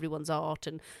and look at everyone's art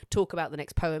and talk about the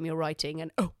next poem you're writing,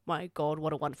 and oh my god,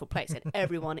 what a wonderful place, and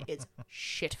everyone is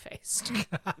shit-faced.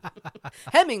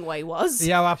 Hemingway was.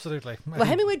 Yeah, absolutely. Well,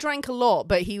 Hemingway drank a lot,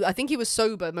 but I think he was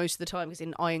sober most of the time because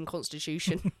in Iron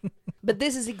Constitution. But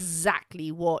this is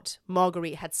exactly what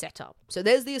Marguerite had set up. So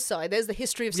there's the aside. There's the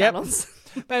history of salons.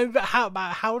 But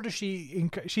how does she?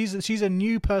 She's a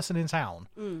new person in town.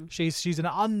 She's an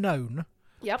unknown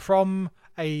from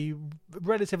a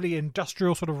relatively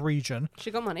industrial sort of region. She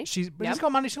got money. She's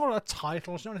got money. She's not got a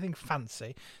title. She's not anything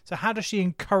fancy. So how does she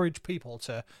encourage people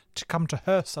to come to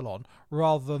her salon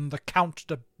rather than the Count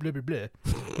de Bleu Bleu Bleu,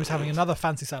 who's having another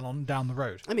fancy salon down the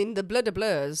road? I mean, the Bleu de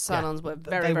Bleu's salons were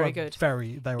very good.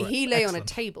 They were He lay excellent. on a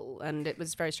table, and it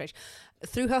was very strange.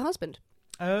 Through her husband.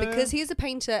 Because he is a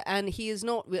painter and he is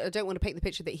not, I don't want to paint the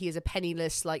picture that he is a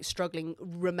penniless, like struggling,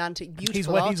 romantic,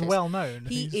 beautiful artist. He's well known.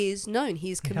 He is known.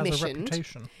 He is commissioned. He has a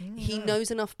reputation. He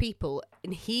knows enough people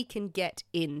and he can get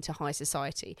into high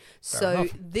society. So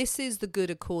this is the good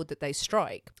accord that they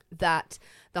strike, that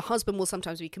the husband will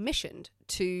sometimes be commissioned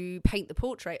to paint the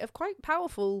portrait of quite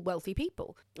powerful, wealthy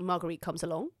people. Marguerite comes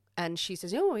along. And she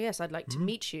says, oh, yes, I'd like to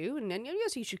meet you. And then,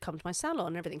 yes, you should come to my salon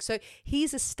and everything. So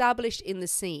he's established in the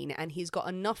scene and he's got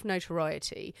enough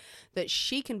notoriety that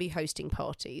she can be hosting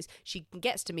parties. She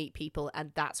gets to meet people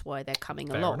and that's why they're coming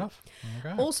along. Enough.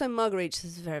 Okay. Also, Marguerite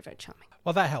is very, very charming.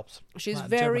 Well, that helps. She's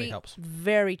That very, helps.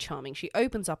 very charming. She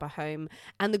opens up her home,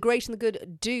 and the great and the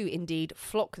good do indeed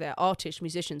flock there. Artists,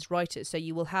 musicians, writers. So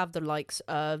you will have the likes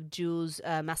of Jules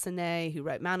Massenet, who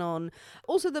wrote Manon.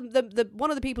 Also, the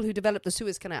one of the people who developed the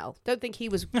Suez Canal. Don't think he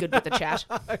was good with the chat.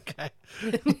 Okay.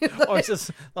 It's just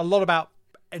a lot about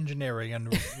engineering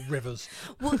and rivers.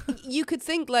 Well, you could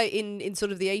think like in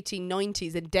sort of the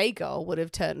 1890s that Degas would have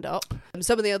turned up.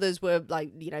 Some of the others were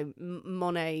like,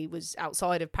 Monet was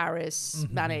outside of Paris.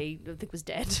 Manet, I think, was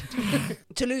dead.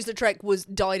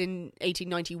 Toulouse-Lautrec died in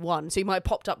 1891, so he might have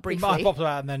popped up briefly. He might have popped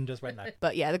out and then just went no.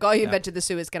 But yeah, the guy who invented the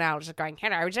Suez Canal was just going,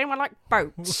 hello, does anyone like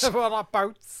boats? Everyone like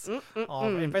boats. Oh,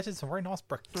 I've invented some very nice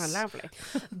boats. Oh, lovely.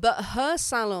 But her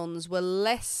salons were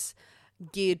less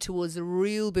geared towards the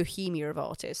real bohemia of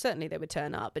artists. Certainly they would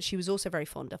turn up, but she was also very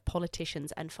fond of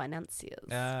politicians and financiers.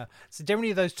 So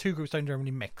generally those two groups don't generally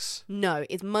mix. No,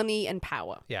 it's money and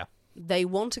power. Yeah. They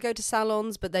want to go to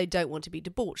salons, but they don't want to be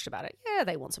debauched about it. Yeah,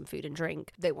 they want some food and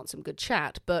drink. They want some good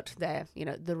chat, but they're,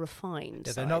 the refined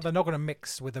side. They're not going to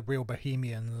mix with the real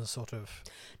bohemian sort of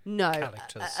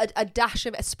characters. A dash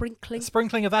of a sprinkling. A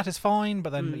sprinkling of that is fine, but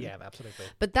then, yeah, absolutely.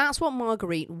 But that's what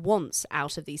Marguerite wants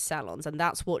out of these salons, and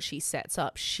that's what she sets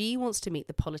up. She wants to meet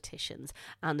the politicians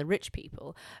and the rich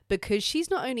people, because she's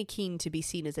not only keen to be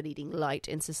seen as a leading light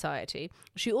in society,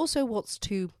 she also wants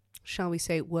to, shall we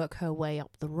say, work her way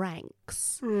up the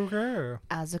ranks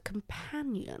as a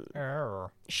companion.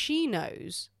 She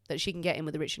knows that she can get in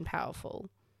with the rich and powerful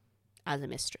as a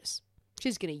mistress.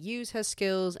 She's going to use her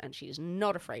skills and she's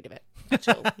not afraid of it at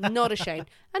all. Not ashamed.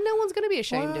 And no one's going to be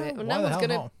ashamed of it.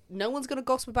 No one's going to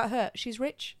gossip about her. She's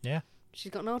rich. Yeah.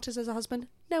 She's got an artist as a husband.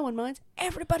 No one minds.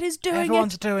 Everybody's doing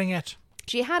Everyone's doing it.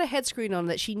 She had a head screen on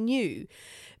that she knew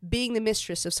being the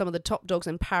mistress of some of the top dogs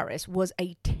in Paris was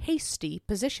a tasty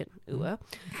position.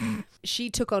 She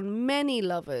took on many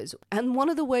lovers, and one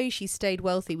of the ways she stayed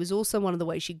wealthy was also one of the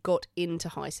ways she got into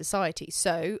high society.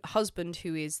 So, husband,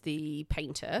 who is the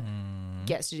painter,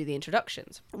 gets to do the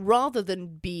introductions. Rather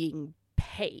than being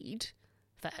paid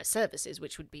for her services,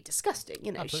 which would be disgusting.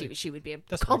 She would be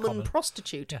a common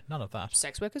prostitute. Yeah, none of that.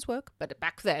 Sex workers work, but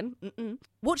back then,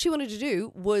 what she wanted to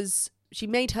do was she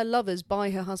made her lovers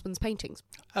buy her husband's paintings.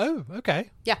 Oh, okay.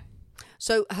 Yeah.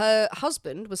 So her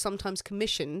husband was sometimes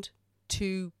commissioned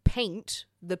to paint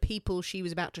the people she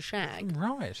was about to shag.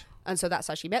 Right. And so that's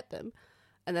how she met them.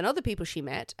 And then other people she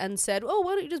met and said, oh,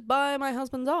 why don't you just buy my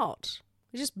husband's art?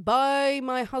 You just buy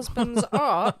my husband's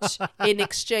art in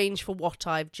exchange for what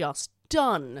I've just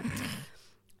done.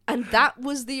 And that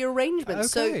was the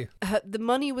arrangement. Okay. So the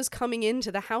money was coming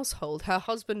into the household. Her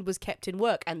husband was kept in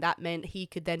work, and that meant he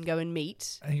could then go and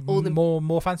meet all the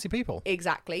more fancy people.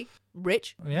 Exactly.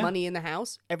 Rich, money in the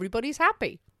house. Everybody's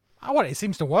happy. Oh, well, it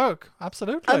seems to work.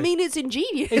 Absolutely. I mean, it's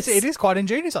ingenious. It is quite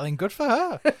ingenious. I think good for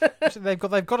her. they've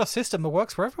got a system that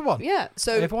works for everyone. Yeah.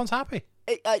 So everyone's happy.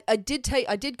 I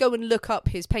did go and look up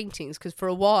his paintings, because for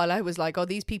a while I was like, oh,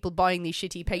 these people buying these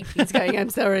shitty paintings going, I'm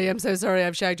so sorry,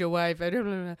 I've shagged your wife.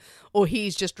 Or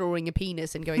he's just drawing a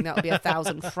penis and going, that'll be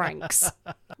 1,000 francs.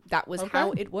 That was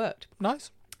how it worked. Nice.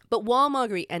 But while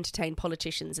Marguerite entertained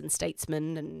politicians and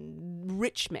statesmen and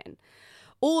rich men,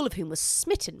 all of whom were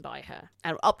smitten by her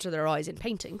and up to their eyes in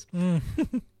paintings,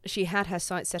 she had her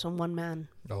sights set on one man.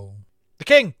 Oh. The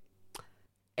king!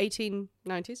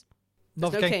 1890s.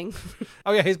 Not There's the no king.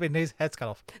 Oh, yeah, his head's cut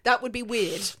off. That would be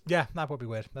weird. Yeah, that would be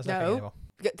weird. There's no king anymore.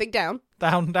 Think down.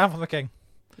 Down from the king.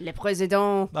 Le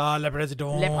Président. Ah, Le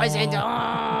Président. Le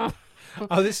Président.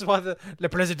 Oh, this is why the Le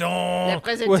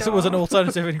Président was an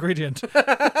alternative ingredient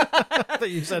that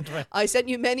you sent me. I sent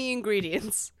you many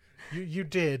ingredients. You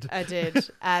did. I did.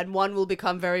 And one will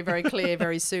become very, very clear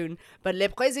very soon. But Le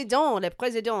Président,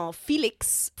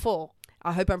 Félix IV.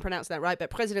 I hope I'm pronouncing that right, but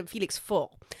President Félix IV.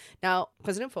 Now,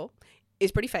 President IV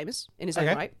is pretty famous in his own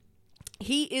right.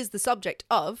 He is the subject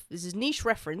of, this is niche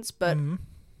reference, but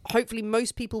hopefully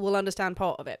most people will understand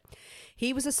part of it.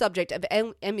 He was the subject of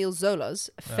Émile Zola's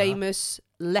famous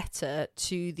letter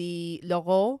to the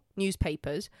L'Aurore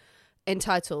newspapers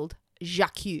entitled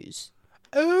J'accuse.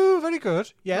 Oh, very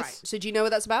good. Yes. Right. So do you know what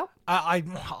that's about?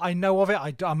 I know of it.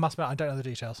 I must admit, I don't know the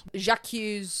details.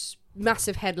 J'accuse,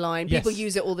 massive headline. Yes. People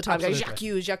use it all the time. Go,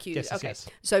 Absolutely. J'accuse. Yes, Okay. yes.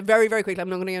 So very, very quickly, I'm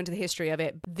not going to go into the history of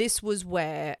it. This was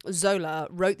where Zola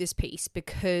wrote this piece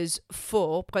because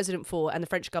President Faure and the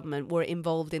French government were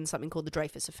involved in something called the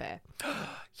Dreyfus Affair.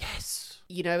 Yes.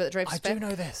 You know about the Dreyfus Affair? I do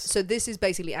know this. So this is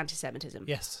basically anti-Semitism.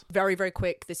 Yes. Very, very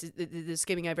quick. This is the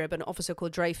skimming over it. But an officer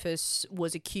called Dreyfus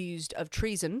was accused of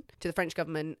treason to the French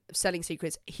government, of selling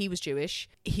secrets. He was Jewish.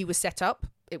 He was set up.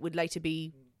 It would later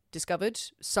be discovered.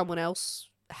 Someone else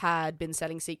had been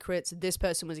selling secrets. This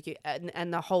person was accused,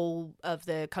 and the whole of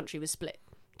the country was split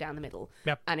down the middle.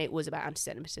 Yep. And it was about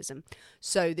anti-Semitism.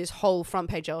 So this whole front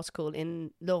page article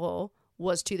in L'Aurore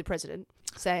was to the president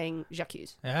saying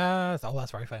J'accuse. Yeah,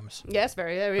 that's very famous. Yes,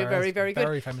 very, very good.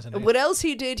 Very famous indeed. What else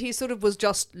he did, he sort of was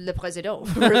just le président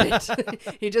for a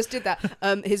bit. He just did that.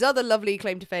 His other lovely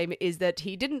claim to fame is that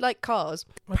he didn't like cars.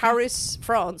 Okay. Paris,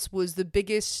 France was the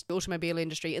biggest automobile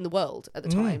industry in the world at the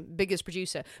time, biggest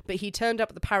producer. But he turned up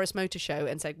at the Paris Motor Show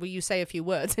and said, will you say a few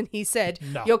words? And he said,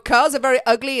 no. Your cars are very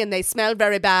ugly and they smell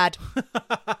very bad.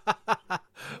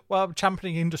 Well,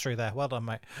 championing industry there. Well done,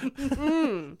 mate.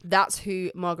 That's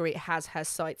who Marguerite has her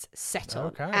sights set on.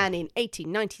 Okay. And in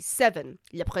 1897,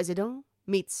 Le Président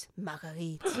meets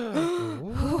Marguerite.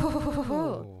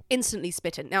 Instantly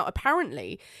smitten. Now,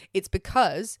 apparently, it's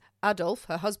because Adolphe,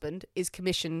 her husband, is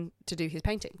commissioned to do his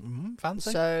painting. Fancy.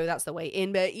 So that's the way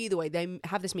in. But either way, they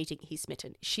have this meeting. He's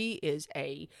smitten. She is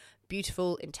a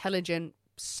beautiful, intelligent,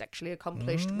 sexually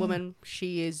accomplished woman.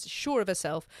 She is sure of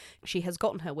herself. She has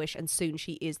gotten her wish, and soon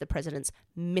she is the president's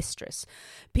mistress.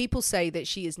 People say that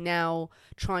she is now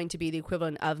trying to be the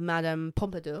equivalent of Madame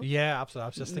Pompadour. Yeah, absolutely. I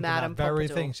was just thinking Madame that very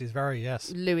Pompadour. thing. She's very,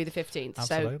 yes. Louis XV.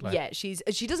 Absolutely. So, yeah,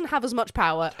 she doesn't have as much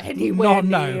power anywhere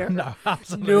near. No,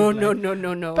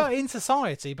 absolutely. No. But in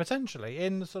society, potentially,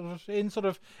 in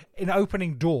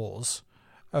opening doors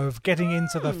of getting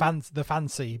into the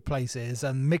fancy places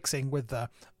and mixing with the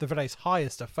very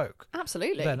highest of folk.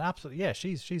 Absolutely. Then absolutely, yeah,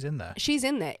 she's in there. She's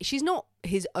in there. She's not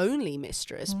his only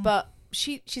mistress, but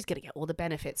she's going to get all the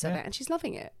benefits of it, and she's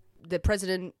loving it. The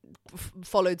president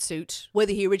followed suit.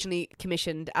 Whether he originally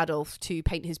commissioned Adolphe to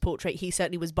paint his portrait, he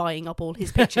certainly was buying up all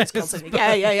his pictures constantly.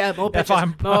 Yeah, more pictures.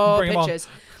 More pictures.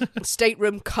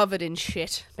 Stateroom covered in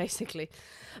shit, basically.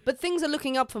 But things are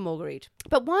looking up for Marguerite.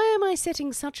 But why am I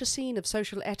setting such a scene of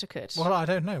social etiquette? Well, I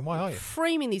don't know. Why are you?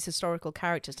 Framing these historical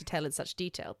characters to tell in such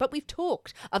detail. But we've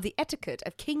talked of the etiquette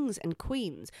of kings and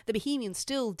queens, the bohemian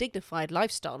still dignified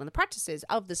lifestyle, and the practices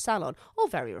of the salon, all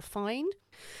very refined.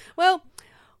 Well,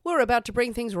 we're about to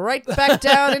bring things right back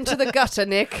down into the gutter,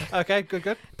 Nick. Okay,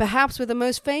 good. Perhaps with the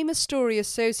most famous story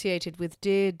associated with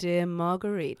dear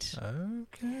Marguerite.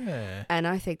 Okay. And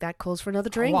I think that calls for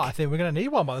another drink. Well, I think we're going to need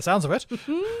one by the sounds of it.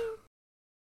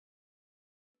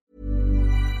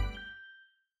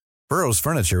 Burrow's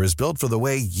furniture is built for the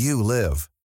way you live.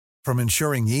 From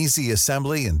ensuring easy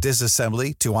assembly and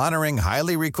disassembly to honoring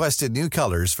highly requested new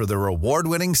colors for their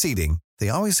award-winning seating, they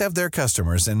always have their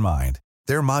customers in mind.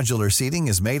 Their modular seating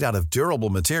is made out of durable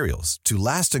materials to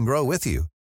last and grow with you.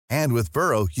 And with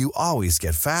Burrow, you always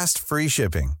get fast, free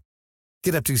shipping.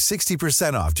 Get up to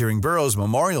 60% off during Burrow's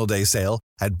Memorial Day sale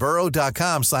at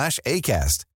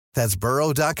burrow.com/ACAST. That's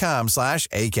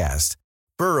burrow.com/ACAST.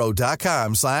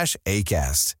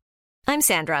 burrow.com/ACAST. I'm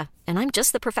Sandra, and I'm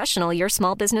just the professional your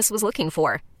small business was looking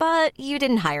for. But you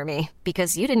didn't hire me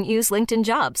because you didn't use LinkedIn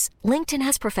Jobs. LinkedIn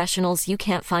has professionals you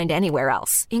can't find anywhere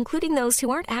else, including those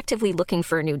who aren't actively looking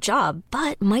for a new job,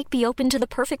 but might be open to the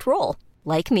perfect role,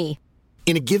 like me.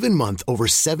 In a given month, over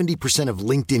 70% of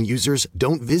LinkedIn users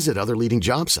don't visit other leading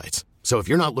job sites. So if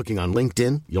you're not looking on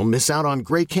LinkedIn, you'll miss out on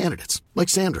great candidates like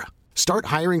Sandra. Start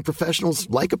hiring professionals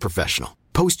like a professional.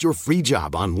 Post your free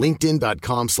job on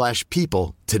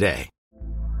linkedin.com/people today.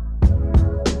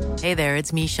 Hey there,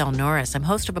 it's Michelle Norris. I'm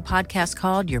host of a podcast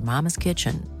called Your Mama's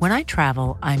Kitchen. When I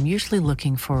travel, I'm usually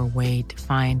looking for a way to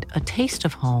find a taste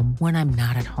of home when I'm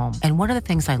not at home. And one of the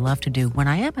things I love to do when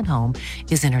I am at home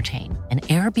is entertain. And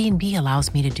Airbnb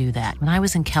allows me to do that. When I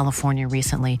was in California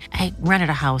recently, I rented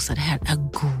a house that had a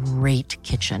great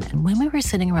kitchen. And when we were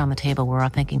sitting around the table, we were all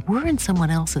thinking, we're in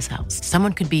someone else's house.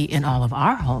 Someone could be in all of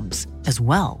our homes as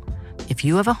well. If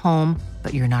you have a home,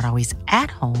 but you're not always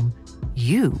at home,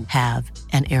 you have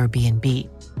an Airbnb.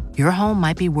 Your home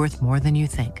might be worth more than you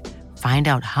think. Find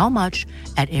out how much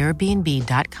at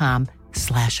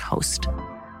airbnb.com/host.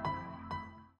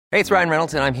 Hey, it's Ryan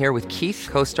Reynolds, and I'm here with Keith,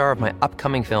 co-star of my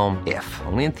upcoming film, If,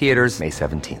 only in theaters May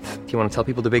 17th. Do you want to tell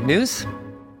people the big news?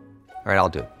 All right, I'll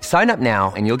do it. Sign up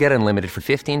now and you'll get unlimited for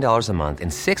 $15 a month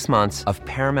and 6 months of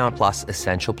Paramount Plus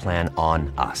Essential Plan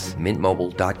on us.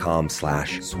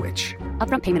 MintMobile.com/switch.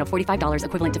 Upfront payment of $45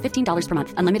 equivalent to $15 per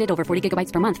month. Unlimited over 40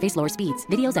 gigabytes per month. Face lower speeds.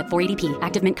 Videos at 480p.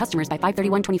 Active Mint customers by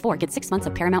 531.24 get 6 months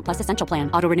of Paramount Plus Essential Plan.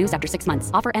 Auto renews after 6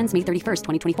 months. Offer ends May 31st,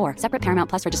 2024. Separate Paramount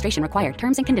Plus registration required.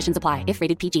 Terms and conditions apply if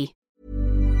rated PG.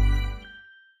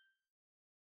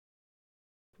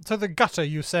 So the gutter,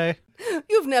 you say?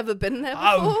 You've never been there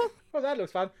before. Oh, that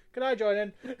looks fun. Can I join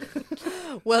in?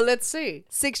 Well, let's see.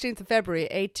 16th of February,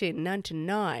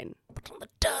 1899. But on the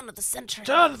turn of the century.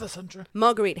 Turn of the century.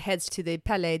 Marguerite heads to the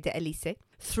Palais de Élysée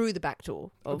through the back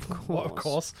door. Of course. What, of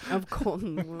course? Of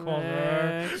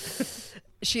course.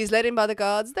 She's led in by the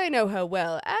guards. They know her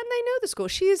well, and they know the score.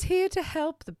 She is here to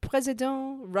help the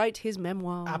Président write his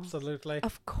memoir. Absolutely.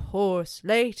 Of course.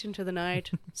 Late into the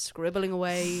night, scribbling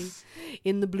away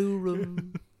in the blue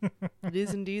room. It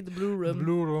is indeed the blue room.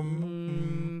 Blue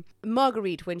room.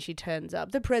 Marguerite, when she turns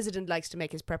up, the president likes to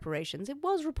make his preparations. It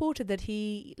was reported that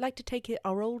he liked to take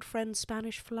our old friend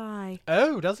Spanish Fly.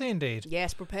 Oh, does he indeed?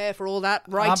 Yes, prepare for all that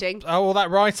writing. All that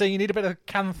writing. You need a bit of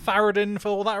cantharidin for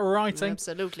all that writing.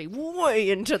 Absolutely. Way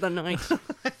into the night.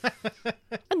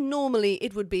 And normally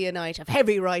it would be a night of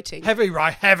heavy writing. Heavy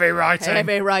writing. Heavy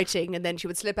writing. And then she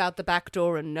would slip out the back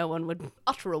door and no one would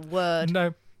utter a word.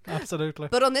 No, absolutely.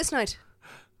 But on this night,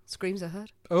 screams are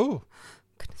heard. Oh.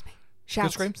 Goodness me. Shouts.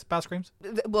 Good screams? Bad screams?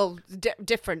 Well,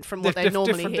 different from what they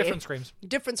normally hear. Different screams.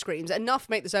 Different screams. Enough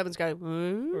make the servants go,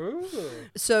 Ooh.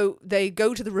 So they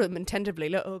go to the room and tentatively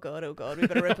look, oh God, we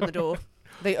better open the door.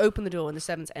 They open the door and the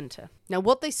servants enter. Now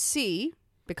what they see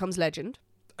becomes legend.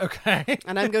 Okay.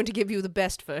 And I'm going to give you the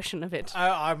best version of it.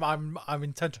 I'm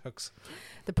in tenterhooks.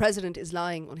 The president is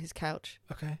lying on his couch.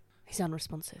 Okay. He's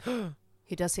unresponsive.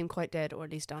 He does seem quite dead, or at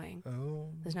least dying. Oh.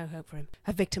 There's no hope for him.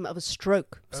 A victim of a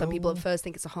stroke. Some people at first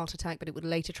think it's a heart attack, but it would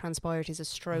later transpire it is a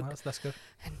stroke. Oh, that's good.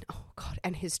 And oh God,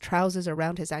 and his trousers are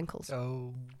around his ankles.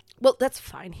 Oh. Well, that's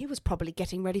fine. He was probably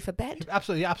getting ready for bed.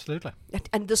 Absolutely.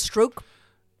 And the stroke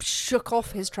shook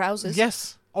off his trousers.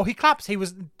 Yes. Oh, he collapsed. He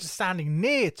was just standing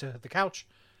near to the couch.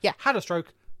 Yeah. Had a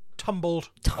stroke.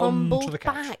 Tumbled onto the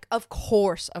couch. Back. Of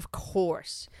course.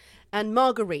 And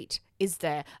Marguerite is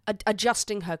there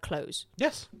adjusting her clothes.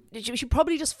 Yes. She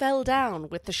probably just fell down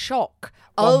with the shock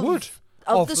of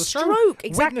the stroke.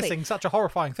 Exactly. Witnessing such a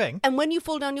horrifying thing. And when you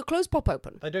fall down, your clothes pop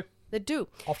open. They do.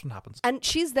 Often happens. And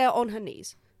she's there on her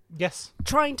knees. Yes.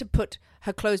 Trying to put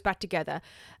her clothes back together.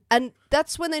 And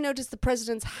that's when they notice the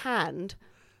president's hand,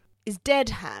 his dead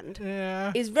hand,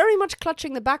 is very much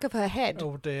clutching the back of her head.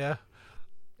 Oh dear.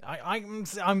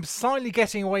 I'm slightly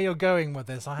getting where you're going with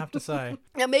this, I have to say.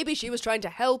 Now, maybe she was trying to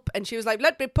help, and she was like,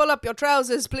 let me pull up your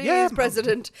trousers, please,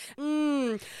 President.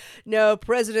 No,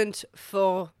 President,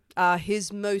 for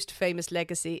his most famous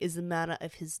legacy is the manner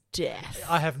of his death.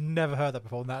 I have never heard that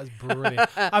before, and that is brilliant.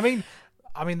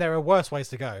 I mean, there are worse ways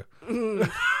to go.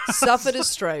 Suffered a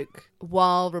stroke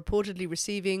while reportedly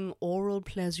receiving oral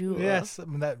pleasure. Yes,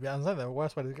 there are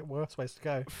worse ways to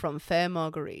go. From fair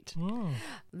Marguerite.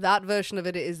 That version of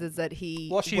it is that he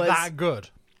was that good?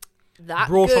 That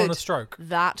brought good, on a stroke.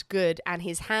 That good, and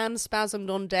his hand spasmed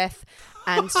on death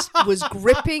and was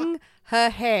gripping her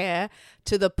hair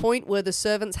to the point where the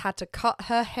servants had to cut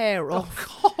her hair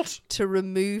off to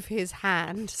remove his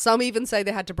hand. Some even say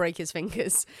they had to break his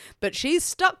fingers. But she's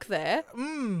stuck there.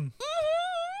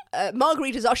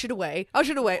 Marguerite is ushered away. Off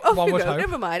you go.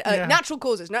 Never mind. Natural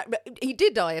causes. He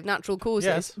did die of natural causes.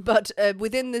 Yes. But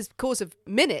within this course of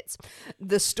minutes,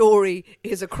 the story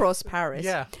is across Paris.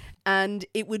 Yeah. And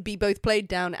it would be both played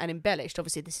down and embellished.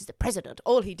 Obviously, this is the president.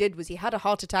 All he did was he had a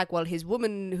heart attack while his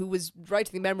woman who was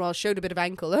writing the memoir showed a bit of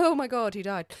ankle. Oh my God, he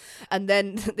died. And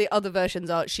then the other versions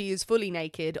are she is fully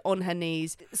naked, on her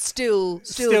knees, still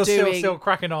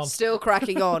cracking on. Still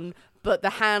cracking on. But the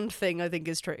hand thing, I think,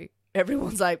 is true.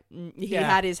 Everyone's like, he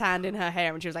had his hand in her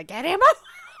hair and she was like, get him off.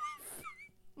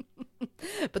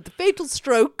 But the fatal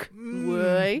stroke,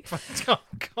 Oh,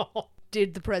 God.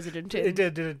 Did the president in. It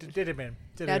did him in.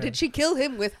 Did she kill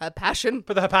him with her passion?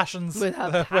 With her passions. With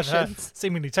her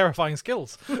seemingly terrifying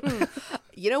skills.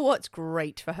 You know what's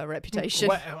great for her reputation?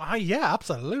 Well, yeah,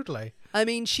 absolutely. I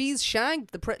mean, she's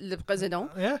shagged the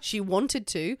president. Yeah. She wanted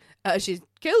to. She's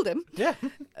killed him. Yeah.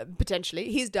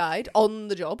 Potentially. He's died on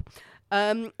the job.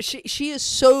 She is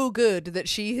so good that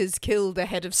she has killed the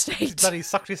head of state. That he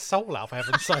sucked his soul out, for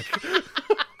heaven's sake.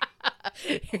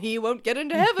 He won't get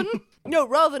into heaven. No,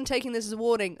 rather than taking this as a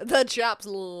warning, the chaps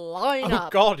line up. Oh,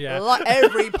 God, yeah. Like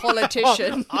every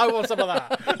politician. I want some of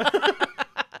that.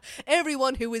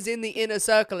 Everyone who was in the inner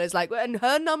circle is like, and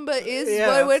her number is,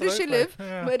 Yeah, where does she absolutely. live?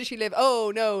 Yeah. Where does she live?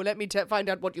 Oh, no, let me find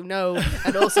out what you know.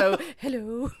 And also,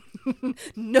 hello.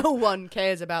 No one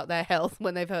cares about their health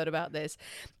when they've heard about this.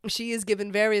 She is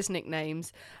given various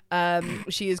nicknames.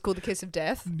 She is called the Kiss of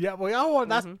Death. Yeah, well,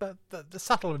 that's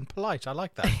subtle and polite. I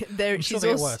like that. She's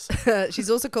get also, she's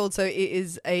also called, so it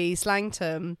is a slang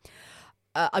term.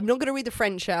 I'm not going to read the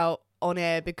French out on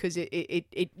air because it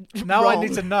Now wrong. I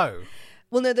need to know.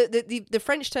 Well, no, the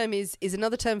French term is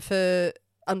another term for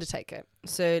undertaker.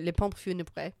 So les pompes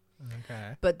funèbres.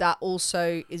 Okay. But that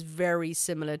also is very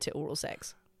similar to oral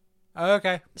sex.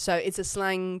 Okay. So it's a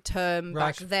slang term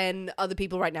Right. back then. Other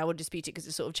people right now would dispute it because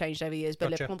it's sort of changed over years.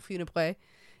 But Gotcha. les pompes funèbres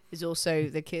is also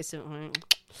the kiss of,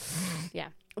 yeah,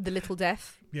 the little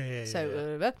death. Yeah.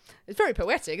 So it's very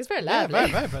poetic. It's very Yeah,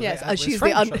 lovely. very, very, yes, yeah, it's she's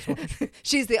French, the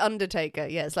she's the undertaker.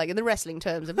 Yes, like in the wrestling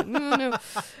terms. No.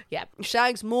 Yeah,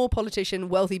 shags more politician,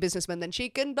 wealthy businessman than she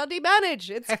can bloody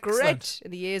manage. It's Excellent. great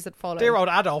in the years that follow. Dear old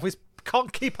Adolf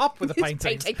can't keep up with the He's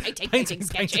paintings.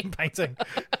 Painting.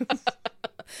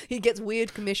 He gets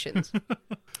weird commissions.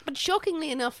 But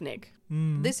shockingly enough, Nick,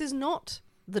 this is not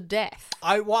the death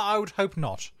I would hope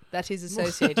not. that is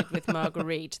associated with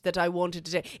Marguerite that I wanted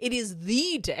to say. It is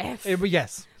the death,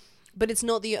 Yes. but it's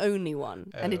not the only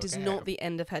one. And it is Okay. not the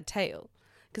end of her tale.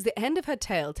 Because the end of her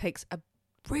tale takes a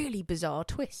really bizarre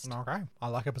twist. Okay. I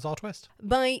like a bizarre twist.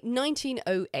 By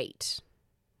 1908,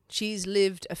 she's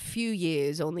lived a few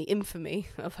years on the infamy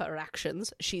of her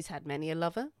actions. She's had many a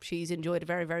lover. She's enjoyed a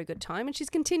very, very good time, and she's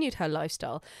continued her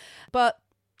lifestyle. But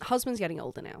husband's getting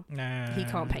older now. He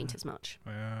can't paint as much.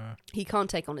 He can't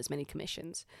take on as many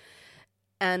commissions.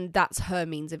 And that's her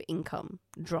means of income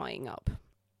drying up.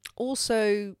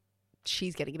 Also,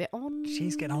 she's getting a bit on.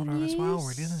 She's getting older as well,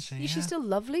 really, isn't she? Yeah, Yeah. she's still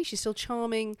lovely. She's still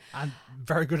charming. And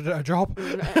very good at her job.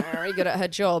 Very good at her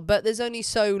job. But there's only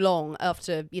so long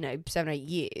after, 7 or 8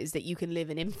 years that you can live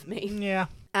in infamy. Yeah.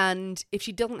 And if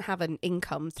she doesn't have an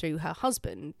income through her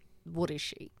husband, what is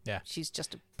she? Yeah. She's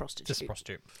just a prostitute. Just a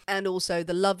prostitute. And also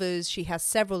the lovers, she has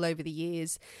several over the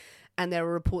years. And there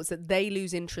are reports that they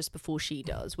lose interest before she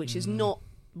does, which is not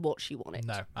what she wanted.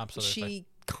 No, absolutely. She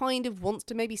kind of wants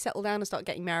to maybe settle down and start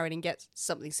getting married and get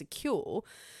something secure,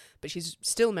 but she's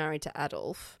still married to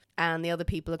Adolf. And the other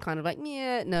people are kind of like,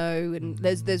 yeah, no. And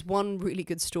there's one really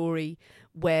good story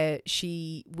where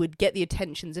she would get the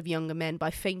attentions of younger men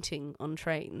by fainting on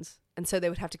trains. And so they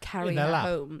would have to carry In their her lap.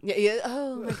 home. Yeah.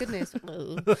 Oh my goodness.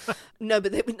 Oh. No,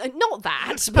 but they would, not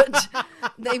that. But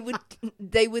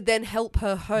they would then help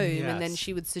her home, and then Yes.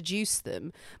 she would seduce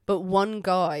them. But one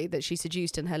guy that she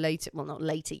seduced in her not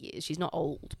later years. She's not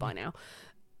old by now.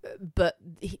 But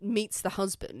he meets the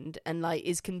husband and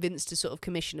is convinced to sort of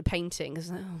commission a painting.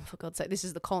 He's like, oh, for God's sake, this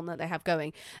is the con that they have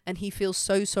going. And he feels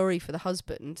so sorry for the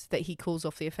husband that he calls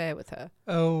off the affair with her.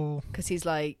 Oh. Because he's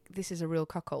like, this is a real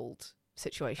cuckold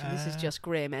situation. This is just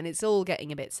grim. And it's all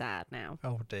getting a bit sad now.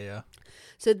 Oh, dear.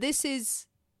 So this is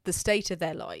the state of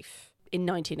their life in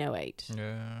 1908.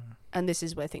 Yeah. And this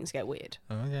is where things get weird.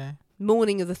 Okay.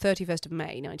 Morning of the 31st of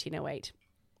May, 1908,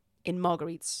 in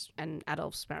Marguerite's and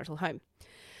Adolph's marital home.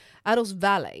 Adolph's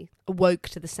valet awoke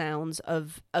to the sounds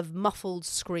of muffled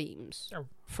screams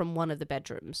from one of the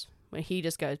bedrooms, where he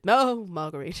just goes, "No,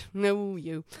 Marguerite, no,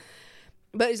 you."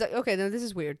 But he's like, okay, no, this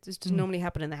is weird. This doesn't normally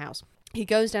happen in the house. He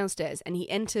goes downstairs and he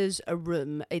enters a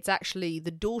room. It's actually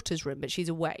the daughter's room, but she's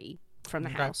away from the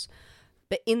house.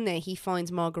 But in there, he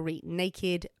finds Marguerite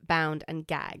naked, bound, and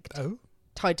gagged,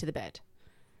 tied to the bed.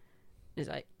 He's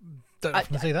like, Don't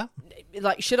often see that.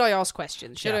 should I ask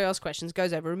questions? Should I ask questions?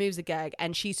 Goes over, removes the gag,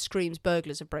 and she screams,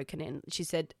 burglars have broken in. She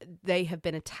said they have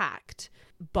been attacked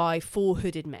by 4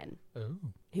 hooded men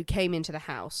who came into the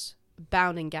house,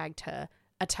 bound and gagged her,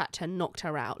 attacked her, knocked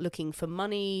her out, looking for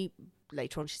money.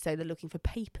 Later on, she said they're looking for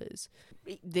papers.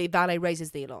 The valet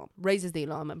raises the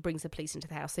alarm and brings the police into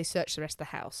the house. They search the rest of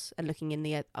the house, and looking in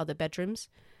the other bedrooms,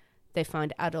 they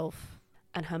find Adolf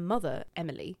and her mother,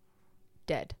 Emily,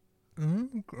 dead. Oh,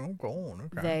 go on.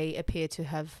 Okay. They appear to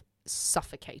have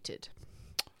suffocated.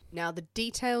 Now, the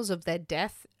details of their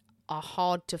death are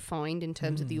hard to find in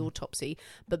terms of the autopsy,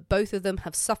 but both of them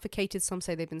have suffocated. Some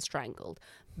say they've been strangled,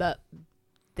 but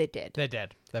they're dead. They're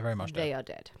dead. They're very much dead. They are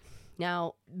dead.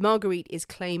 Now, Marguerite is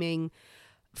claiming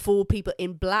 4 people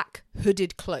in black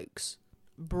hooded cloaks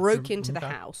broke into the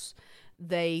house.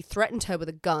 They threatened her with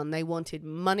a gun. They wanted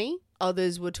money.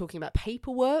 Others were talking about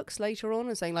paperwork later on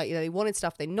and saying, they wanted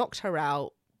stuff. They knocked her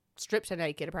out, stripped her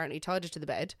naked, apparently tied her to the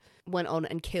bed, went on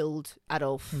and killed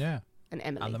Adolf and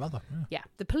Emily. And the mother. Yeah.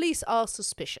 The police are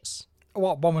suspicious.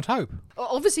 What one would hope.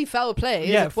 Obviously, foul play is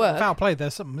Yeah, at work. foul play.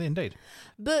 There's something indeed.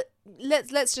 But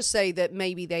let's just say that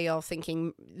maybe they are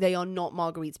thinking they are not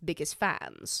Marguerite's biggest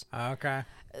fans. Okay.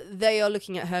 They are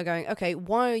looking at her going, okay,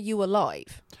 why are you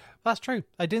alive? That's true.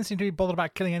 They didn't seem to be bothered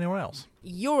about killing anyone else.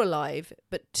 You're alive,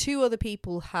 but 2 other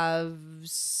people have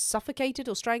suffocated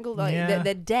or strangled. Like, Yeah.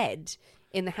 they're dead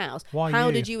in the house. Why How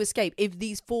you? did you escape? If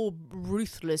these 4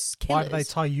 ruthless killers... Why did they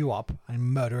tie you up and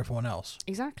murder everyone else?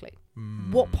 Exactly.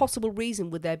 What possible reason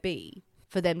would there be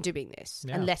for them doing this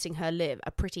Yeah. and letting her live,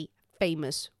 a pretty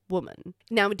famous woman?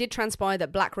 Now, it did transpire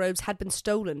that black robes had been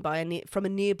stolen from a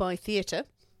nearby theatre.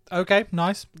 Okay,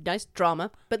 nice. Nice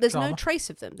drama. But there's no Drama. trace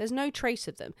of them. There's no trace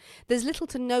of them. There's little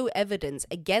to no evidence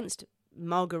against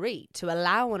Marguerite to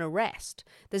allow an arrest.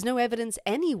 There's no evidence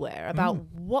anywhere about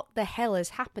what the hell has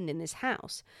happened in this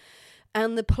house.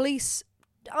 And the police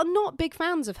are not big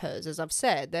fans of hers, as I've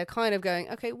said. They're kind of going,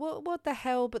 okay, what the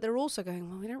hell? But they're also going,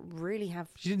 well, we don't really have...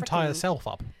 She didn't tie frickin- herself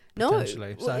up. No.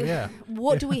 Potentially. So, yeah.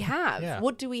 What do we have? Yeah.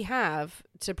 What do we have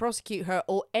to prosecute her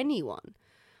or anyone?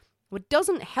 What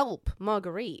doesn't help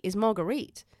Marguerite is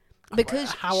Marguerite.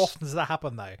 Because how often does that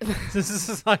happen though? This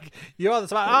is like you are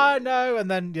like, oh no, and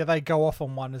then they go off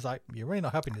on one. It's like you're really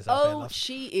not helping yourself. Oh,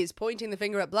 she is pointing the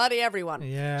finger at bloody everyone.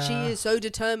 Yeah. She is so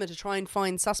determined to try and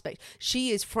find suspects.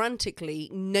 She is frantically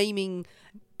naming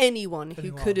anyone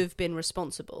who could have been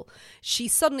responsible. She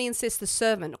suddenly insists the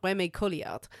servant, Remy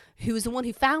Colliard, who is the one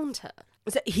who found her,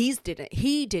 that he did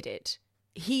it.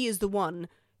 He is the one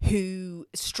who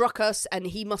struck us, and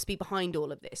he must be behind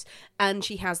all of this. And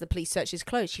she has the police search his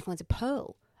clothes. She finds a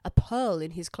pearl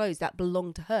in his clothes that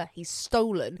belonged to her. He's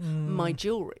stolen my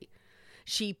jewellery.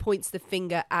 She points the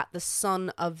finger at the son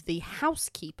of the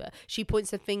housekeeper. She points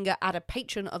the finger at a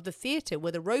patron of the theatre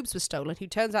where the robes were stolen, who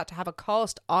turns out to have a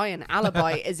cast iron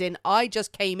alibi, as in, I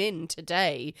just came in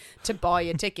today to buy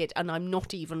a ticket and I'm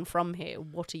not even from here.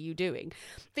 What are you doing?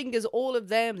 Fingers all of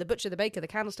them, the butcher, the baker, the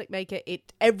candlestick maker,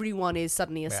 everyone is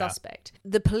suddenly a suspect.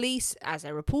 The police, as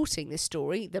they're reporting this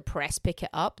story, the press pick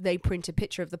it up. They print a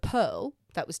picture of the pearl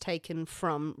that was taken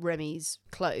from Remy's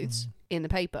clothes in the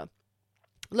paper.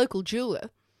 Local jeweller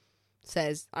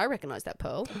says, I recognise that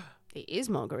pearl. It is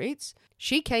Marguerite's.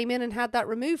 She came in and had that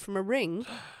removed from a ring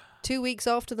 2 weeks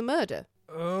after the murder.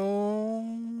 Oh,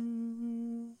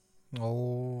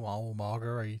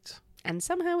 Marguerite. And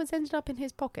somehow it's ended up in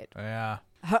his pocket. Yeah.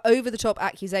 Her over-the-top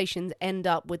accusations end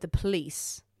up with the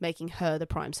police making her the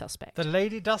prime suspect. The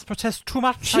lady does protest too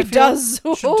much. She does.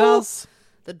 She does.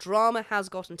 The drama has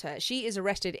gotten to her. She is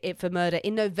arrested for murder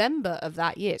in November of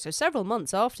that year, so several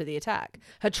months after the attack.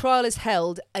 Her trial is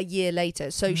held a year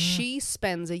later, so she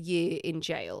spends a year in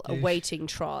jail awaiting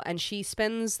trial, and she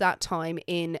spends that time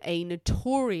in a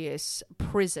notorious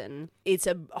prison. It's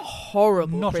a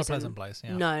horrible Not prison. a pleasant place,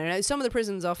 yeah. No. Some of the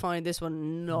prisons are fine. This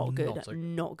one, not good. Not so-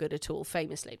 Not good at all,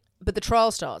 famously. But the trial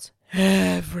starts.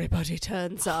 Everybody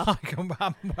turns up. I can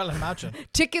well imagine.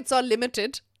 Tickets are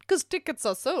limited, because tickets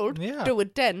are sold Yeah. to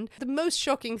attend. The most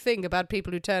shocking thing about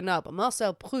people who turn up,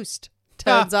 Marcel Proust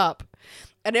turns up.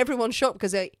 And everyone's shocked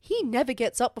because he never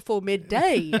gets up before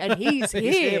midday, and he's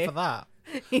He's here for that.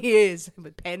 He is,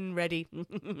 with pen ready.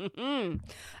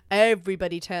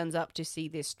 Everybody turns up to see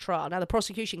this trial. Now, the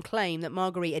prosecution claimed that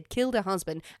Marguerite had killed her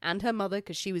husband and her mother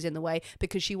because she was in the way,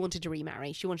 because she wanted to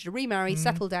remarry. She wanted to remarry,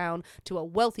 settle down to a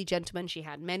wealthy gentleman. She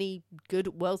had many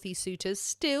good, wealthy suitors.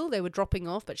 Still, they were dropping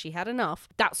off, but she had enough.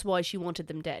 That's why she wanted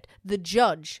them dead. The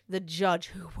judge,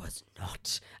 who was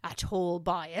not at all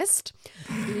biased,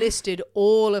 listed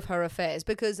all of her affairs,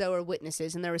 because there were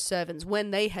witnesses and there were servants.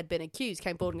 When they had been accused,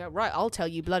 came forward and go, right, I'll tell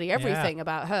you bloody everything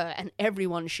about her and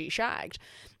everyone she shagged.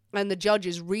 And the judge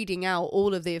is reading out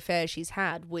all of the affairs she's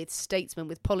had with statesmen,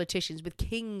 with politicians, with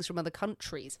kings from other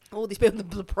countries. All these people,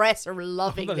 the press are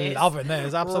loving this. Loving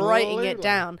this, absolutely. Writing it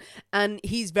down. And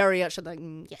he's very much like,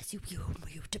 yes, you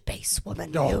debase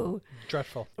woman, you.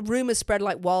 Dreadful. Rumours spread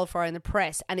like wildfire in the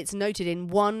press, and it's noted in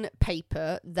one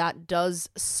paper that does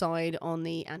side on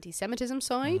the anti-Semitism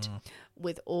side,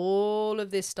 with all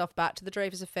of this stuff back to the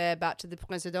Dreyfus Affair, back to the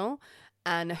Président,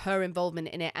 and her involvement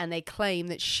in it, and they claim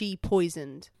that she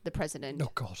poisoned the president. Oh,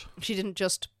 God. She didn't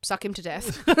just suck him to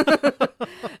death,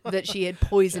 that she had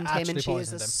poisoned him, and she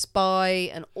is a spy,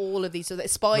 and all of these. So,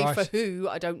 spy for who,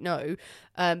 I don't know,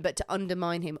 but to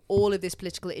undermine him. All of this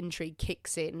political intrigue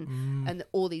kicks in, and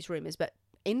all these rumours. But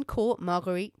in court,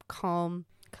 Marguerite, calm,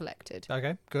 collected.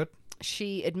 Okay, good.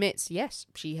 She admits, yes,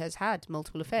 she has had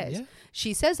multiple affairs. Yeah.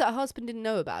 She says that her husband didn't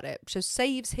know about it, so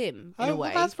saves him in a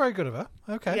way. Well, that's very good of her.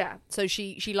 Okay. Yeah, so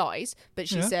she lies, but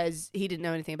she Yeah. says he didn't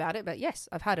know anything about it. But yes,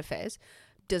 I've had affairs.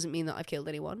 Doesn't mean that I've killed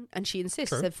anyone. And she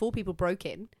insists True. that 4 people broke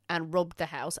in and robbed the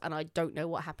house, and I don't know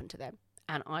what happened to them.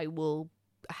 and I will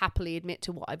happily admit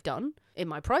to what I've done in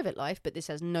my private life, but this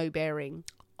has no bearing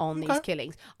on these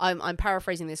killings. I'm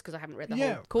paraphrasing this because I haven't read the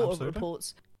whole court of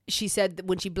reports. She said that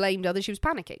when she blamed others, she was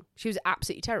panicking. She was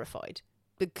absolutely terrified,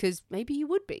 because maybe you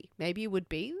would be.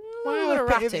 Well,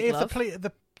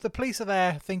 if the police are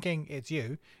there thinking it's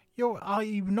you, are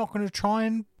you not going to try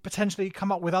and potentially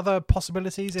come up with other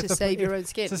possibilities to save your own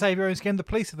skin? To save your own skin. The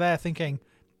police are there thinking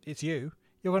it's you.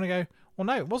 You're going to go, well,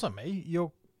 no, it wasn't me.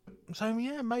 So,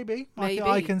 yeah, maybe.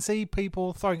 I can see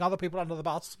people throwing other people under the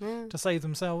bus to save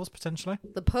themselves, potentially.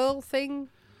 The Pearl thing,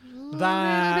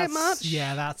 that's a bit much.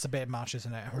 Yeah, that's a bit much,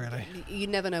 isn't it, really? You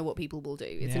never know what people will do.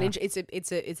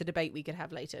 It's a debate we could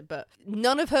have later. But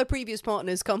none of her previous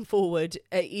partners come forward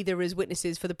either as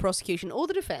witnesses for the prosecution or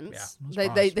the defence.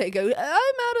 Yeah, they go, I'm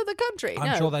out of the country.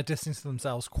 I'm sure they're distancing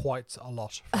themselves quite a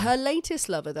lot. Her latest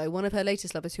lover, though, one of her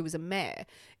latest lovers, who was a mayor,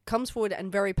 comes forward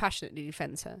and very passionately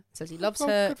defends her. Says he loves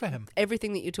her. Good for him.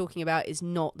 Everything that you're talking about is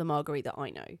not the Marguerite that I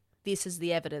know. This is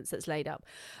the evidence that's laid up.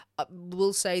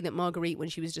 We'll say that Marguerite, when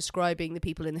she was describing the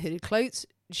people in the hooded cloaks,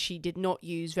 she did not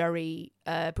use very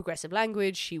progressive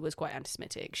language. She was quite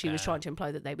anti-Semitic. She was trying to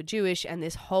imply that they were Jewish, and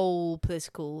this whole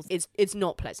political... It's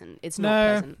not pleasant. It's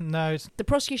not pleasant. No. The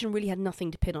prosecution really had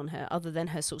nothing to pin on her other than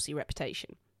her saucy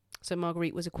reputation. So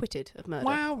Marguerite was acquitted of murder.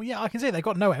 Wow, yeah, I can see they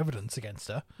got no evidence against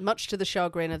her. Much to the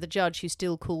chagrin of the judge, who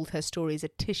still called her stories a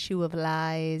tissue of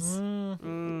lies.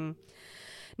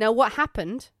 Now, what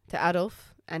happened to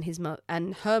Adolf and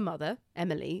her mother,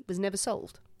 Emily, was never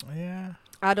solved. Yeah.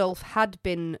 Adolf had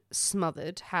been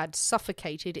smothered, had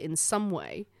suffocated in some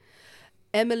way.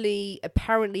 Emily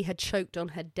apparently had choked on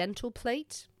her dental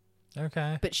plate.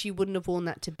 Okay. But she wouldn't have worn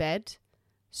that to bed.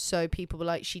 So people were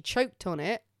like, she choked on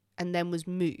it and then was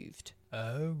moved.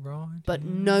 Oh, right. But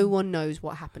no one knows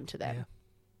what happened to them. Yeah.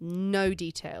 No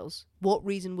details. What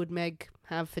reason would Meg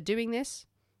have for doing this?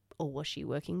 Or was she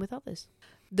working with others?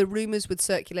 The rumours would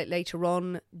circulate later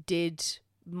on. Did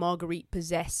Marguerite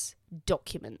possess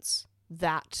documents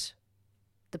that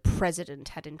the president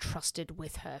had entrusted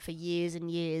with her for years and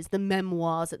years, the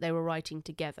memoirs that they were writing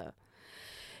together?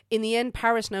 In the end,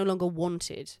 Paris no longer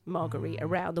wanted Marguerite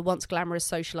around. The once glamorous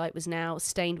socialite was now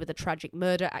stained with a tragic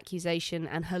murder accusation,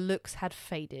 and her looks had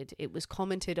faded. It was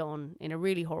commented on in a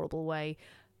really horrible way.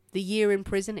 The year in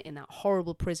prison, in that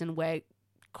horrible prison where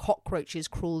cockroaches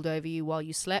crawled over you while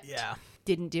you slept,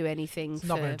 didn't do anything. It's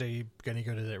not going to do you any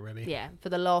good, is it, really? Yeah, for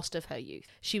the last of her youth.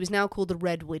 She was now called the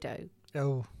Red Widow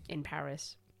in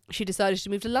Paris. She decided to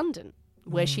move to London,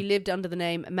 where she lived under the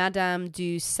name Madame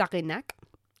du Sarignac.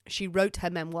 She wrote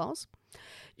her memoirs.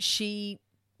 She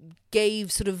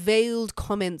gave sort of veiled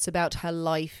comments about her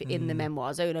life in the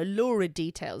memoirs, lurid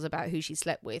details about who she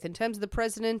slept with. In terms of the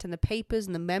president and the papers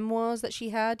and the memoirs that she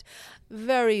had,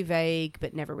 very vague,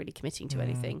 but never really committing to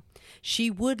anything.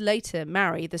 She would later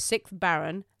marry the 6th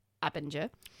Baron Abinger.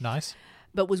 Nice.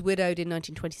 But was widowed in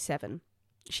 1927.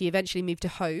 She eventually moved to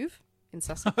Hove in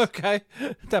Sussex. Okay.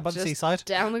 Down by the seaside.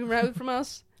 Down the road from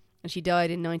us. And she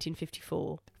died in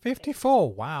 1954.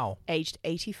 54, wow. Aged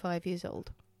 85 years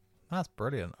old. That's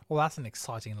brilliant. Well, that's an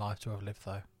exciting life to have lived,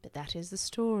 though. But that is the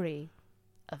story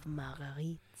of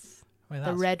Marguerite.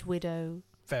 The Red Widow.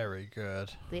 Very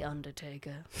good. The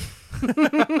Undertaker.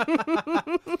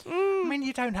 I mean,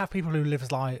 you don't have people who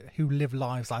live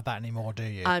lives like that anymore, do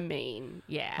you? I mean,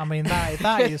 yeah. I mean,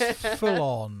 that is full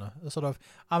on. Sort of.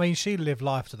 I mean, she lived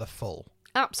life to the full.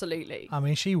 Absolutely. I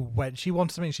mean, she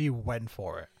wanted something, she went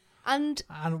for it. And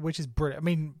which is brilliant. I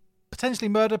mean, potentially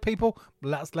murder people,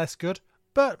 that's less good.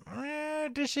 But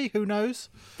did she? Who knows?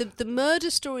 The murder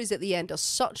stories at the end are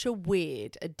such a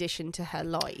weird addition to her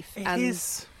life. It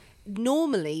is.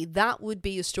 Normally, that would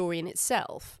be a story in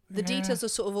itself. The details are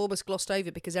sort of almost glossed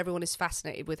over because everyone is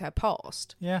fascinated with her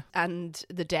past. Yeah. And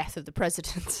the death of the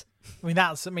president. What a way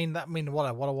to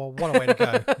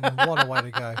go. What a way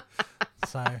to go.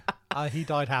 So, he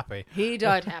died happy. He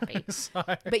died happy.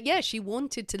 But yeah, she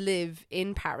wanted to live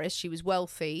in Paris. She was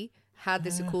wealthy, had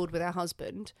this accord with her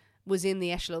husband, was in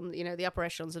the echelon, the upper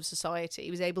echelons of society,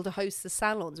 was able to host the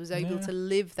salons, was able to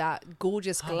live that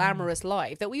gorgeous, glamorous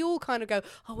life that we all kind of go,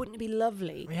 oh, wouldn't it be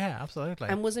lovely? Yeah, absolutely.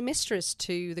 And was a mistress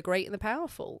to the great and the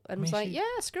powerful. And was like, yeah,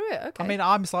 screw it, okay. I mean,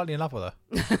 I'm slightly in love with her.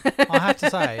 I have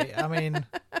to say. I mean,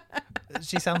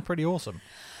 she sounds pretty awesome.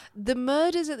 The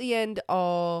murders at the end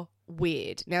are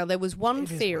weird. Now, there was one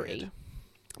theory.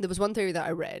 There was one theory that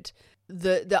I read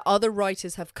that other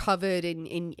writers have covered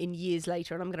in years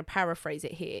later, and I'm going to paraphrase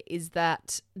it here, is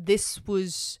that this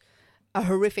was a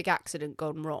horrific accident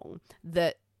gone wrong,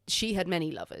 that she had many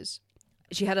lovers.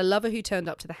 She had a lover who turned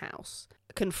up to the house,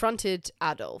 confronted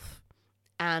Adolf,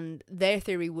 And their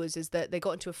theory is that they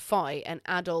got into a fight and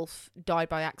Adolf died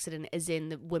by accident, as in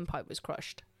the windpipe was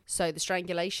crushed. So the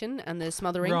strangulation and the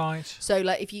smothering. Right. So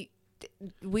like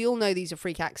we all know these are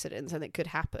freak accidents and it could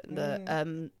happen.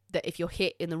 That if you're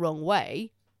hit in the wrong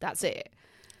way, that's it.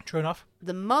 True enough.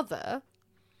 The mother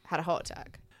had a heart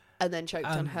attack and then choked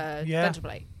on her dental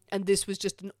plate. And this was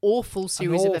just an awful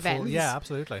series of events. Yeah,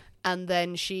 absolutely. And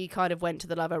then she kind of went to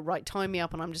the lover, right, tie me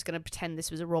up and I'm just going to pretend this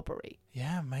was a robbery.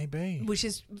 Yeah, maybe. Which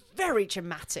is very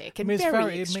dramatic and it's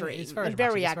very extreme. It's very and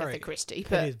very dramatic. Agatha Christie.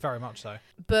 It is very much so.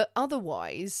 But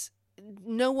otherwise,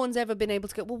 no one's ever been able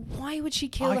to go, well, why would she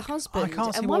kill the husband? I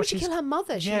can't see and why what would she kill her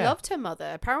mother? She Yeah. loved her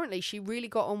mother. Apparently, she really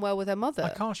got on well with her mother. I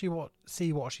can't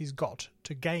see what she's got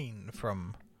to gain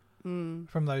from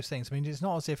those things. I mean, it's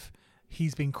not as if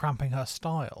he's been cramping her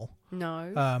style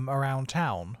around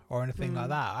town or anything like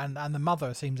that. And the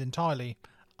mother seems entirely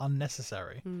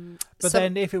unnecessary. But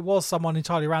then if it was someone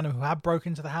entirely random who had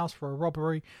broken into the house for a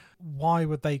robbery, why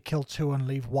would they kill two and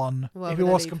leave one? If it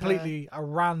was completely a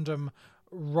random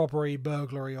robbery,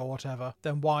 burglary or whatever,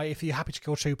 then why, if you're happy to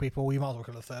kill two people, you might as well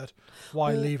kill a third.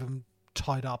 Why leave them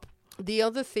tied up? The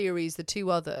other theories, the two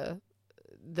other,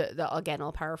 that again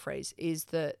I'll paraphrase, is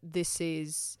that this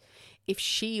is, if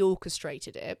she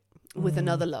orchestrated it with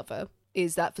another lover,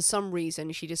 is that for some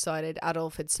reason she decided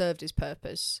Adolf had served his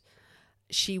purpose.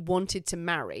 She wanted to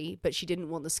marry, but she didn't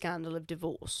want the scandal of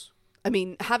divorce. I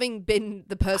mean, having been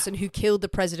the person who killed the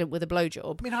president with a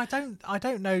blowjob. I mean, I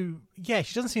don't know. Yeah,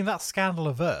 she doesn't seem that scandal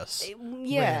averse.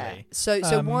 Yeah. Really.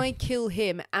 So why kill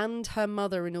him and her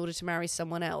mother in order to marry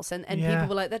someone else? And people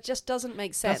were like, that just doesn't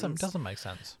make sense. Doesn't make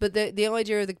sense. But the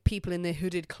idea of the people in the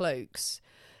hooded cloaks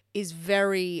is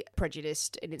very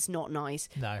prejudiced and it's not nice.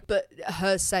 No. But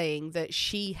her saying that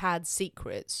she had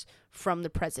secrets from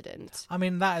the president. I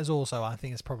mean, that is also, I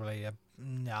think it's probably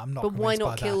no, I'm not. But why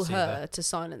not kill her her to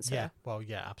silence her? Yeah, well,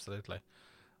 yeah, absolutely.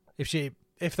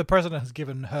 If the president has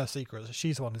given her secrets,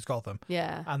 she's the one who's got them.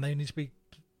 Yeah. And they need to be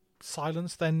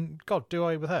silenced, then God, do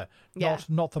away with her. Yeah.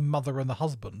 Not the mother and the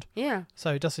husband. Yeah.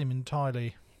 So it does seem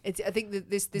entirely. I think that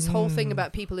this whole thing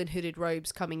about people in hooded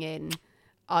robes coming in,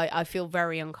 I feel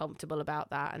very uncomfortable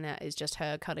about that, and that is just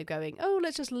her kind of going, oh,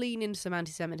 let's just lean into some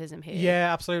anti-Semitism here.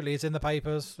 Yeah, absolutely. It's in the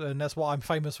papers, and that's what I'm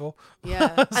famous for.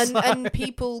 Yeah, and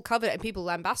people covered it, and people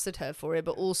lambasted her for it,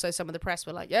 but also some of the press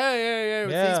were like, yeah,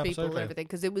 with these people and everything,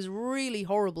 because it was really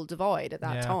horrible divide at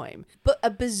that time. But a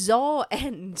bizarre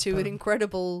end to an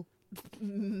incredible,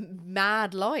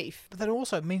 mad life. But then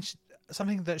also it means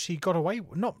something that she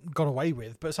not got away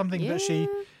with, but something that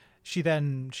she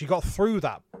got through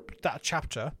that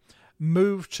chapter,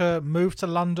 moved to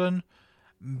London,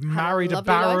 married a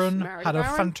baron, had a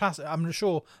fantastic. I'm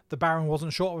sure the baron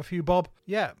wasn't short of a few bob.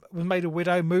 Yeah, was made a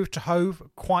widow, moved to Hove,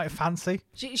 quite fancy.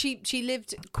 She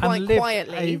lived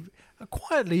quietly.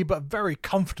 Quietly, but very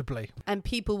comfortably. And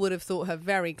people would have thought her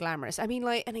very glamorous. I mean,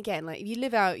 if you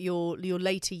live out your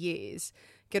later years,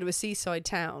 go to a seaside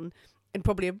town in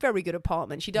probably a very good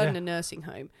apartment. She died in a nursing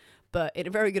home. But in a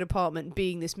very good apartment,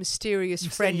 being this mysterious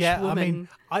French woman.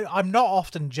 I mean, I'm not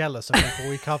often jealous of people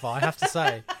we cover, I have to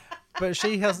say. But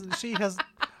she has.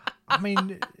 I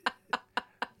mean,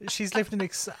 she's lived an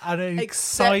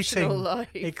exciting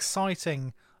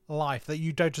life that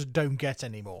you don't get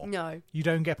anymore. No, you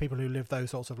don't get people who live those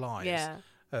sorts of lives. Yeah.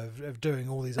 Of doing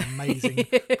all these amazing,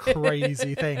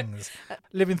 crazy things.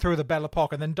 Living through the Belle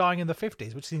Epoque and then dying in the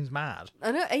 50s, which seems mad.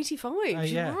 I know, 85.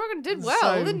 She fucking did well,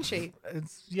 So, didn't she?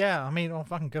 I mean,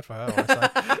 fucking good for her, I'd say.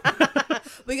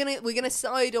 We're gonna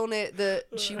side on it that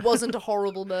she wasn't a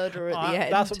horrible murderer at the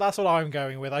end. That's what I'm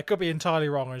going with. I could be entirely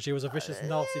wrong, and she was a vicious,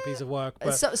 nasty piece of work.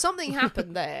 But something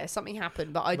happened there. Something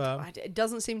happened, but it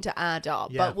doesn't seem to add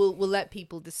up. Yeah. But we'll let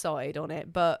people decide on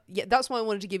it. But yeah, that's why I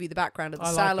wanted to give you the background of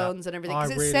the salons and everything,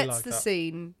 because it sets the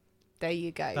scene. There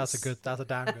you go. That's a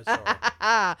damn good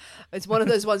story. It's one of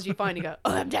those ones you find and go,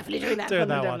 oh, I'm definitely doing that.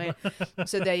 One.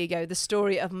 So there you go. The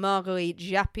story of Marguerite,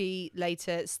 Japy,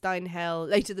 later Steinheil,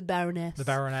 later the Baroness.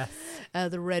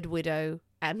 The Red Widow,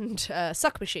 and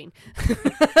Suck Machine.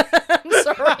 I'm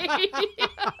sorry.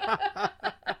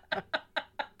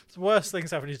 It's worse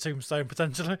things happen in your tombstone,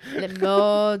 potentially. Le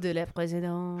mort de la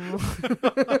présidente.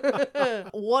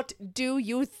 What do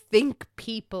you think,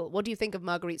 people? What do you think of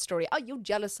Marguerite's story? Are you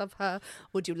jealous of her?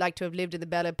 Would you like to have lived in the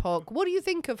Belle Epoque? What do you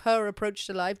think of her approach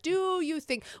to life? Do you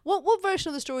think... What version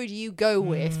of the story do you go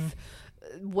with?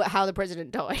 How the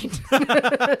president died.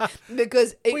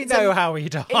 Because we know how he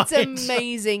died. It's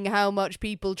amazing how much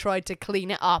people tried to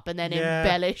clean it up and then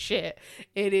embellish it.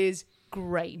 It is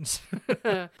Great.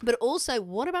 But also,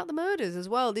 what about the murders as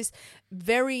well? This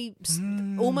very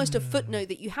almost a footnote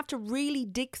that you have to really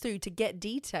dig through to get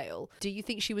detail. Do you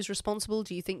think she was responsible?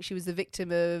 Do you think she was the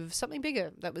victim of something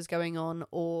bigger that was going on,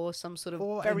 or some sort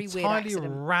of very weird accident?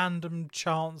 Entirely random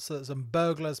chance that some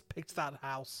burglars picked that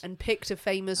house and picked a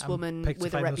famous woman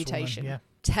with a reputation. Woman, yeah.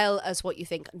 Tell us what you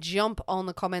think. Jump on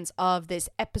the comments of this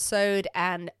episode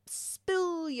and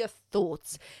spill your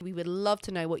thoughts. We would love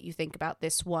to know what you think about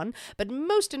this one. But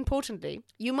most importantly,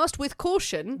 you must, with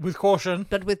caution,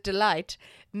 but with delight,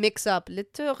 mix up Le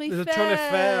Tour Eiffel.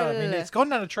 I mean, it's gone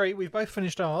down a treat. We've both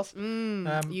finished ours.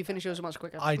 You finished yours much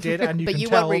quicker. I did, and you can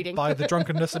tell by the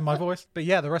drunkenness in my voice. But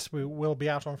yeah, the rest will be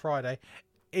out on Friday.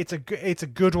 It's a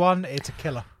good one. It's a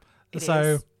killer.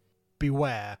 So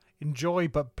beware. Enjoy,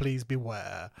 but please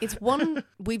beware. It's one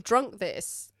we've drunk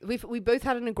this. We both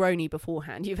had a Negroni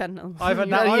beforehand. You've had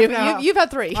you've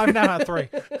had 3. I've now had 3.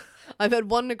 I've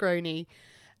had 1 Negroni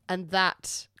and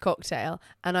that cocktail,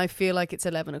 and I feel like it's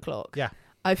 11 o'clock. Yeah.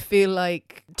 I feel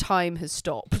like time has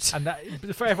stopped. And that,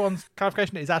 for everyone's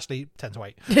clarification, it's actually 10 to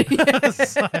 8.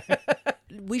 So.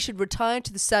 We should retire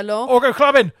to the salon or go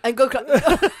clubbing and go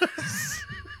let's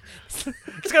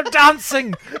go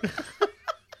dancing.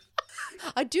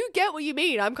 I do get what you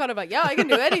mean. I'm kind of like, yeah, I can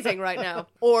do anything right now.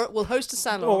 Or we'll host a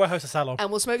salon. Or we'll host a salon. And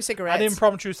we'll smoke cigarettes. An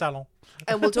impromptu salon.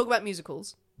 And we'll talk about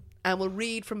musicals. And we'll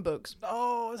read from books.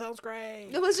 Oh, sounds great.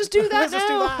 No, let's just do that Let's just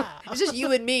do that. It's just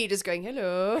you and me just going,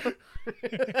 hello.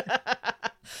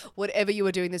 Whatever you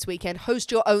are doing this weekend,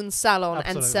 host your own salon.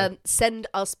 Absolutely. And send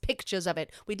us pictures of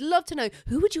it. We'd love to know,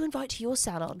 who would you invite to your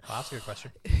salon? Oh, that's a good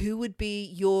question. Who would be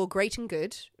your great and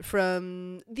good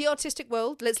from the artistic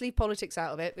world? Let's leave politics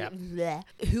out of it. Yep.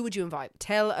 Who would you invite?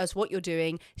 Tell us what you're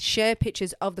doing. Share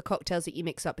pictures of the cocktails that you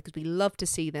mix up, because we love to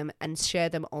see them, and share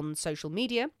them on social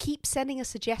media. Keep sending us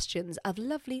suggestions of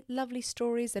lovely, lovely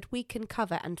stories that we can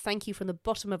cover. And thank you from the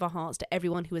bottom of our hearts to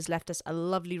everyone who has left us a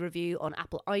lovely review on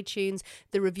Apple iTunes.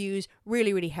 The reviews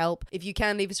really, really help. If you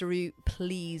can leave us a review,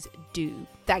 please do.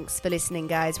 Thanks for listening,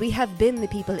 guys. We have been the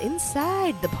people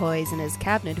inside the Poisoner's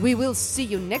Cabinet. We will see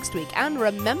you next week. And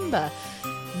remember,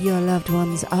 your loved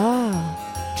ones are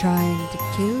trying to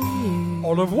kill you.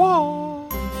 Au revoir.